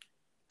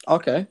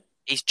 Okay.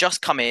 He's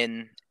just come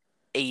in.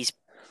 He's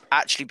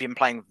actually been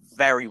playing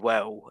very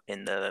well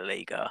in the La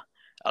Liga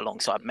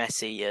alongside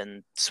Messi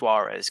and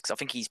Suarez, because I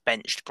think he's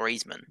benched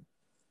Griezmann.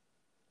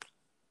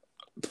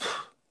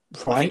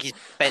 Right. I think he's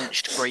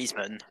benched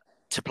Griezmann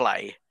to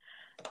play,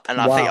 and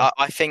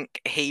I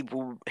think he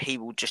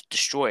will just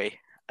destroy.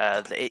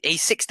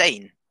 He's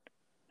 16,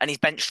 and he's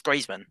benched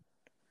Griezmann.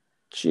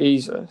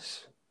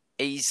 Jesus.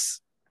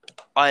 He's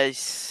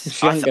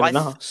younger than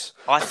us.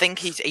 I think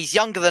he's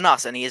younger than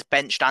us, and he has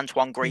benched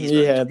Antoine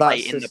Griezmann to play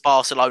in the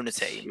Barcelona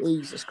team.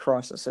 Jesus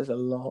Christ, that says a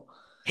lot.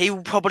 He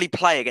will probably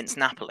play against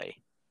Napoli.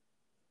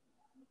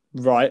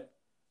 Right.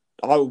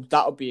 Oh,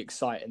 that'll be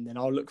exciting. Then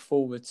I'll look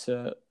forward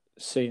to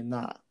seeing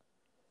that.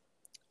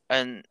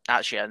 And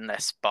actually,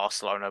 unless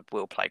Barcelona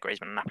will play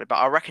Griezmann and Napoli, but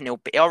I reckon he'll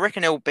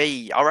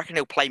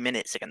play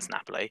minutes against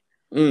Napoli.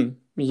 Yeah.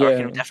 I reckon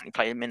he'll definitely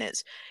play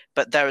minutes.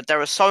 But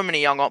there are so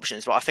many young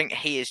options, but I think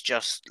he is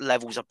just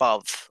levels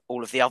above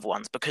all of the other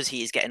ones because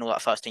he is getting all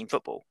that first team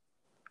football.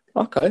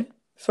 Okay,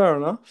 fair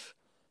enough.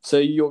 So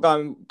you're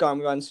going with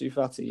Ansu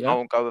Fati, yeah?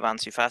 I'll go with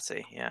Ansu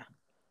Fati, yeah.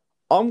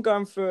 I'm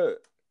going for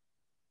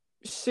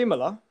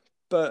similar,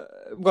 but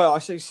I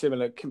say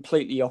similar,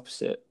 completely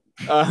opposite.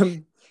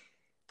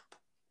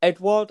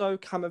 Eduardo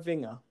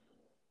Camavinga.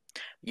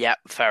 Yeah,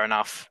 fair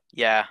enough.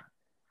 Yeah.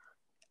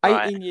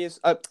 18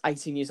 years old.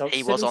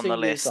 He was on the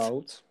list.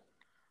 Old.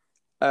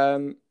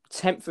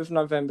 10th of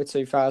November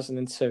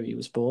 2002 he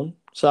was born.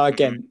 So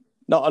again,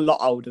 not a lot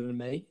older than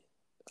me.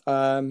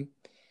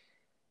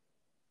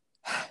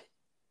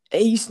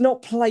 He's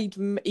not played...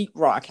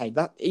 Right, okay.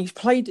 He's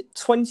played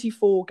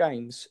 24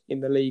 games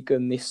in the league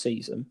this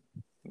season.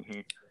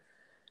 Mm-hmm.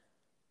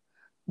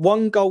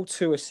 1 goal,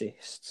 2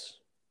 assists.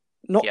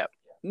 Not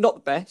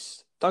the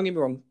best. Don't get me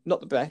wrong,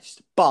 not the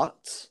best.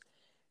 But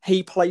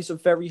he plays a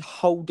very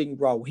holding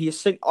role.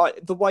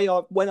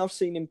 When I've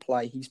seen him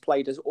play, he's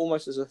played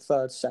almost as a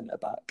third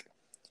centre-back.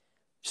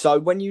 So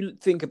when you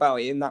think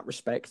about it in that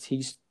respect,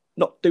 he's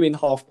not doing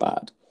half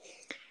bad.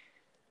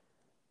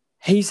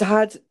 He's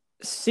had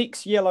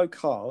 6 yellow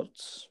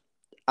cards,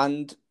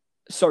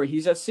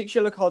 he's had 6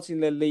 yellow cards in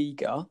the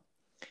Liga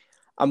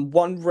and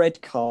 1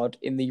 red card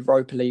in the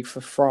Europa League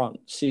for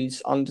France.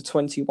 He's under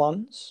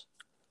 21s.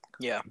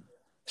 Yeah.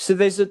 So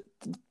there's a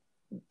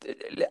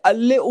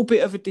little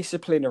bit of a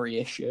disciplinary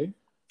issue.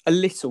 A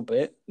little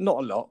bit, not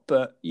a lot,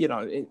 but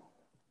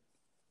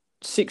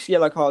 6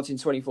 yellow cards in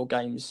 24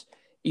 games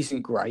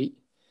isn't great.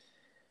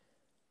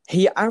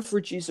 He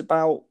averages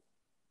about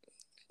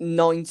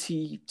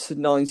 90 to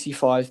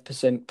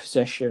 95%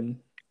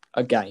 possession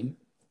a game.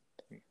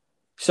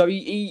 So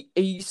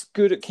he's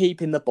good at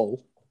keeping the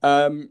ball.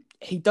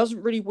 He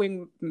doesn't really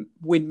win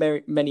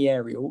many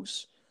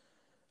aerials.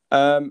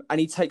 And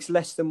he takes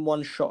less than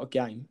one shot a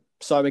game.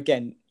 So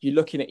again, you're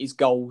looking at his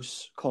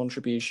goals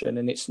contribution,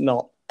 and it's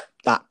not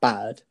that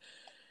bad.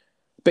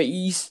 But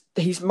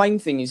his main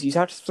thing is he's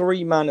had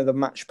 3 man of the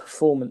match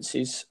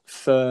performances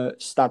for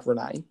Stade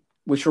Rennais,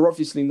 which are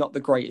obviously not the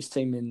greatest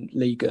team in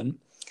Ligue 1.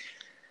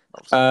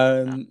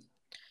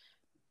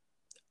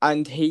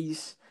 And so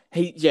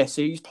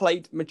he's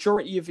played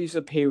majority of his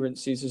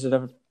appearances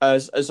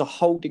as a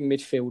holding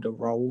midfielder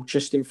role,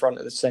 just in front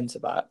of the centre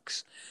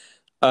backs.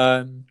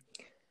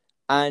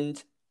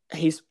 And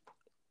his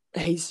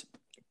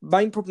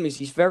main problem is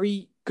he's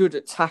very good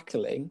at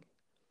tackling,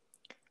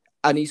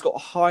 and he's got a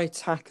high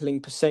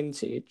tackling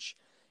percentage.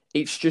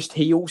 It's just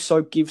he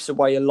also gives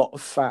away a lot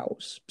of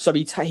fouls. So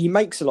he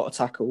makes a lot of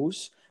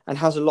tackles and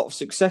has a lot of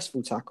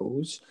successful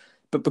tackles,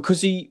 but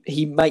because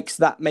he makes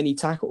that many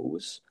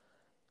tackles,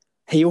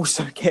 he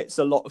also gets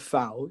a lot of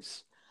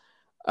fouls.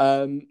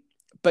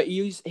 But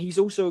he's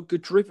also a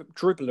good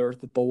dribbler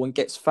of the ball and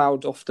gets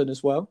fouled often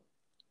as well.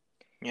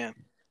 Yeah.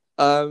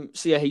 So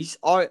yeah,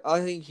 I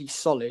think he's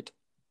solid.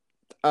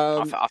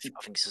 I think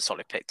it's a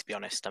solid pick, to be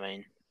honest. I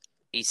mean,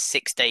 he's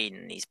 16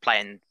 and he's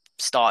playing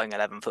starting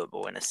 11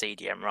 football in a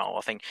CDM role.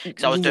 I think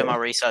because I was doing my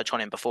research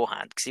on him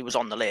beforehand because he was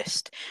on the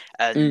list,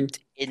 and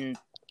in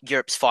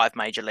Europe's 5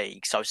 major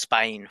leagues, so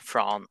Spain,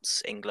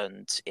 France,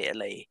 England,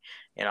 Italy,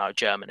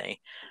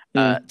 Germany.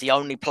 The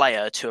only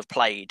player to have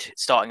played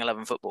starting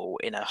 11 football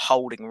in a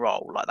holding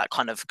role like that,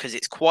 kind of, because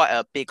it's quite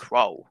a big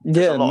role.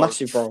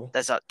 Massive role.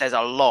 There's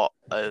a lot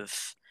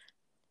of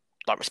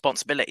like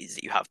responsibilities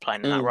that you have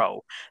playing in that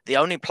role. The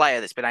only player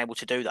that's been able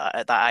to do that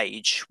at that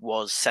age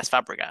was Cesc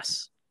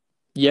Fabregas.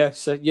 Yeah,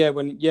 so you're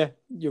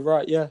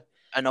right, yeah.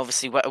 And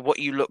obviously, what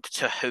you look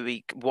to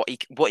what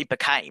he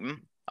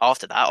became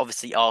after that,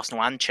 obviously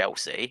Arsenal and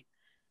Chelsea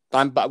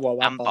and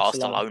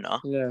Barcelona.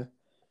 Yeah,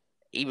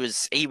 he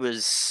was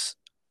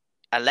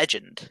a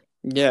legend.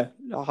 Yeah,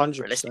 100%.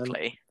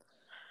 Realistically,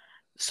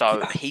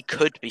 so he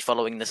could be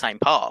following the same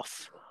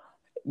path.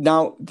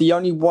 Now, the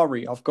only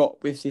worry I've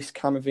got with this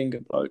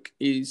Camavinga bloke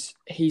is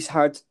he's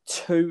had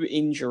 2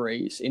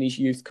 injuries in his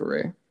youth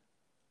career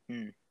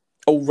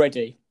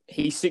already.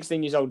 He's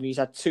 16 years old and he's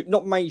had 2,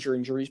 not major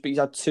injuries, but he's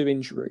had 2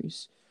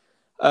 injuries.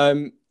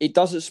 It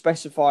doesn't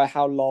specify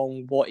how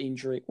long, what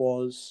injury it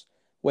was,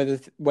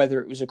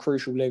 whether it was a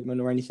crucial ligament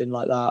or anything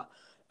like that.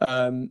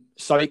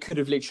 So it could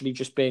have literally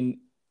just been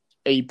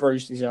he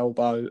bruised his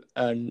elbow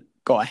and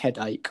got a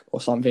headache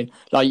or something.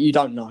 Like, you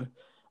don't know.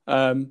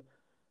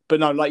 But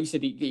no, like you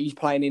said, he's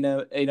playing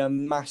in a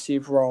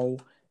massive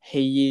role.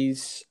 He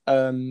is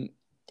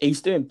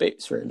he's doing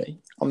bits, really.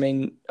 I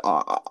mean,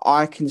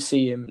 I can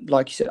see him.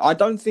 Like you said, I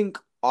don't think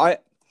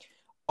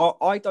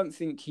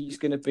he's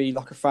going to be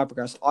like a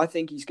Fabregas. I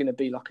think he's going to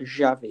be like a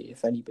Xavi,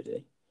 if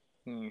anybody.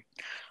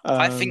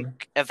 I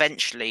think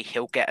eventually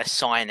he'll get a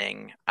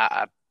signing at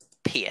a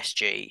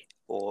PSG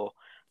or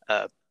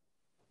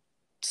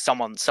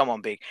someone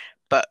big.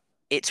 But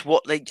it's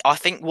I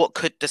think what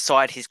could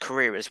decide his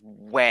career is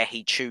where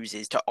he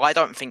chooses to. I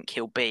don't think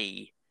he'll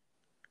be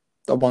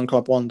a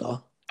one-club wonder.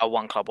 I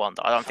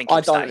don't think.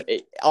 I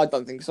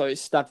don't think so.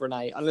 It's Stade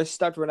Rennais. Unless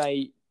Stade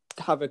Rennais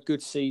have a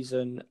good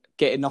season,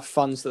 get enough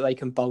funds that they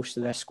can bolster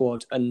their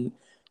squad and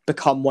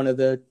become one of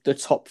the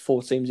top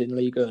 4 teams in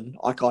Ligue 1,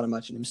 I can't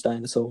imagine him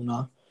staying at all.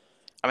 No.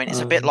 I mean,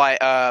 it's a bit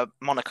like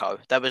Monaco.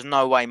 There was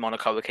no way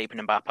Monaco were keeping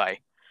Mbappe.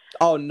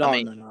 Oh no,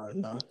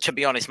 no. To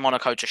be honest,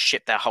 Monaco just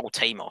shipped their whole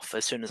team off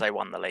as soon as they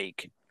won the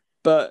league.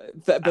 But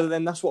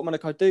then that's what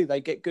Monaco do.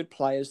 They get good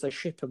players, they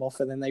ship them off,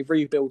 and then they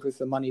rebuild with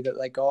the money that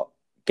they got.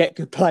 Get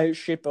good players,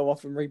 ship them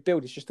off, and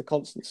rebuild. It's just a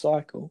constant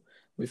cycle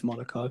with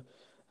Monaco.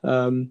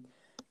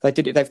 They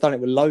did it. They've done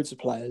it with loads of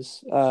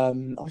players.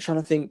 I'm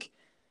trying to think.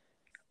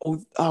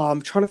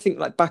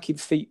 Like back in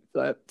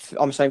FIFA.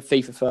 I'm saying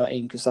FIFA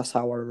 13 because that's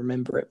how I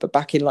remember it. But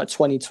back in like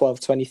 2012,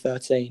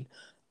 2013,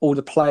 all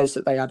the players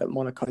that they had at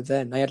Monaco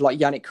then, they had like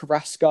Yannick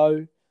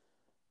Carrasco.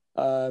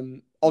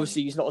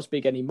 Obviously, he's not as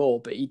big anymore,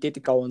 but he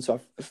did go on to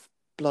a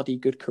bloody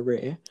good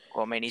career.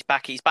 Well, I mean, he's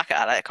back at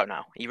Atletico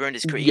now. He ruined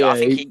his career. Yeah,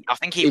 I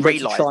think he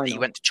realised that he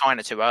went to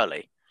China too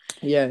early.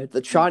 Yeah,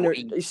 same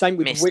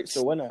with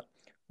Witsel, wasn't it?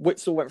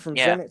 Witsel went from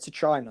Zenit to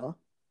China,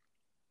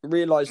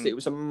 realised it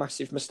was a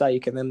massive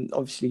mistake, and then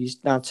obviously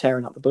he's now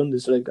tearing up the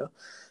Bundesliga.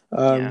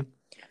 But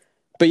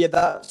yeah,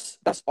 that's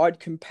I'd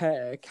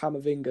compare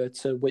Camavinga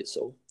to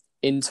Witsel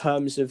in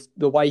terms of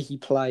the way he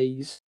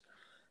plays,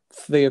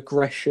 the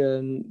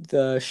aggression,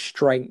 the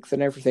strength,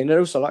 and everything. And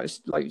also, like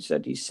you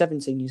said, he's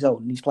 17 years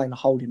old and he's playing a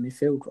holding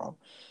midfield role,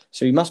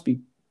 so he must be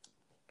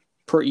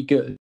pretty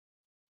good.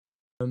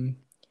 But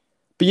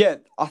yeah,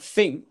 I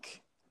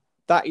think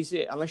that is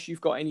it. Unless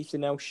you've got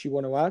anything else you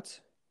want to add.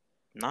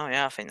 No,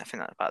 yeah, I think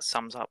that about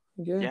sums up.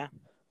 Yeah.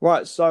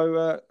 Right.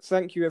 So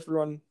thank you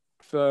everyone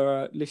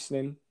for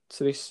listening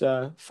to this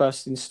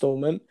first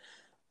instalment.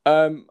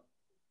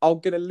 I'm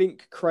gonna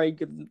link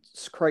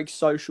Craig's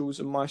socials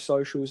and my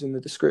socials in the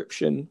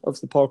description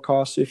of the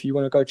podcast. So if you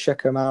want to go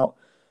check them out,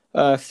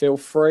 feel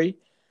free.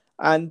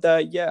 And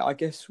yeah, I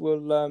guess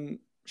we'll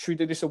should we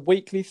do this a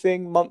weekly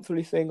thing,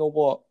 monthly thing, or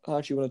what?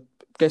 How do you want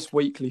to guess?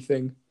 Weekly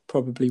thing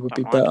probably would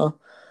be better.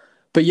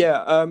 But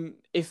yeah,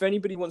 if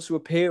anybody wants to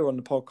appear on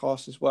the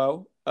podcast as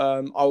well,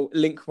 I'll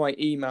link my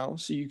email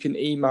so you can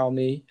email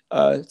me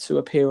to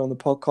appear on the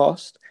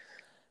podcast.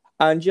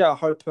 And yeah, I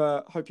hope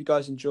you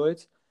guys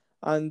enjoyed,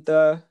 and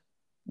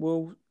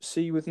we'll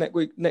see you with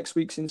next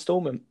week's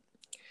installment.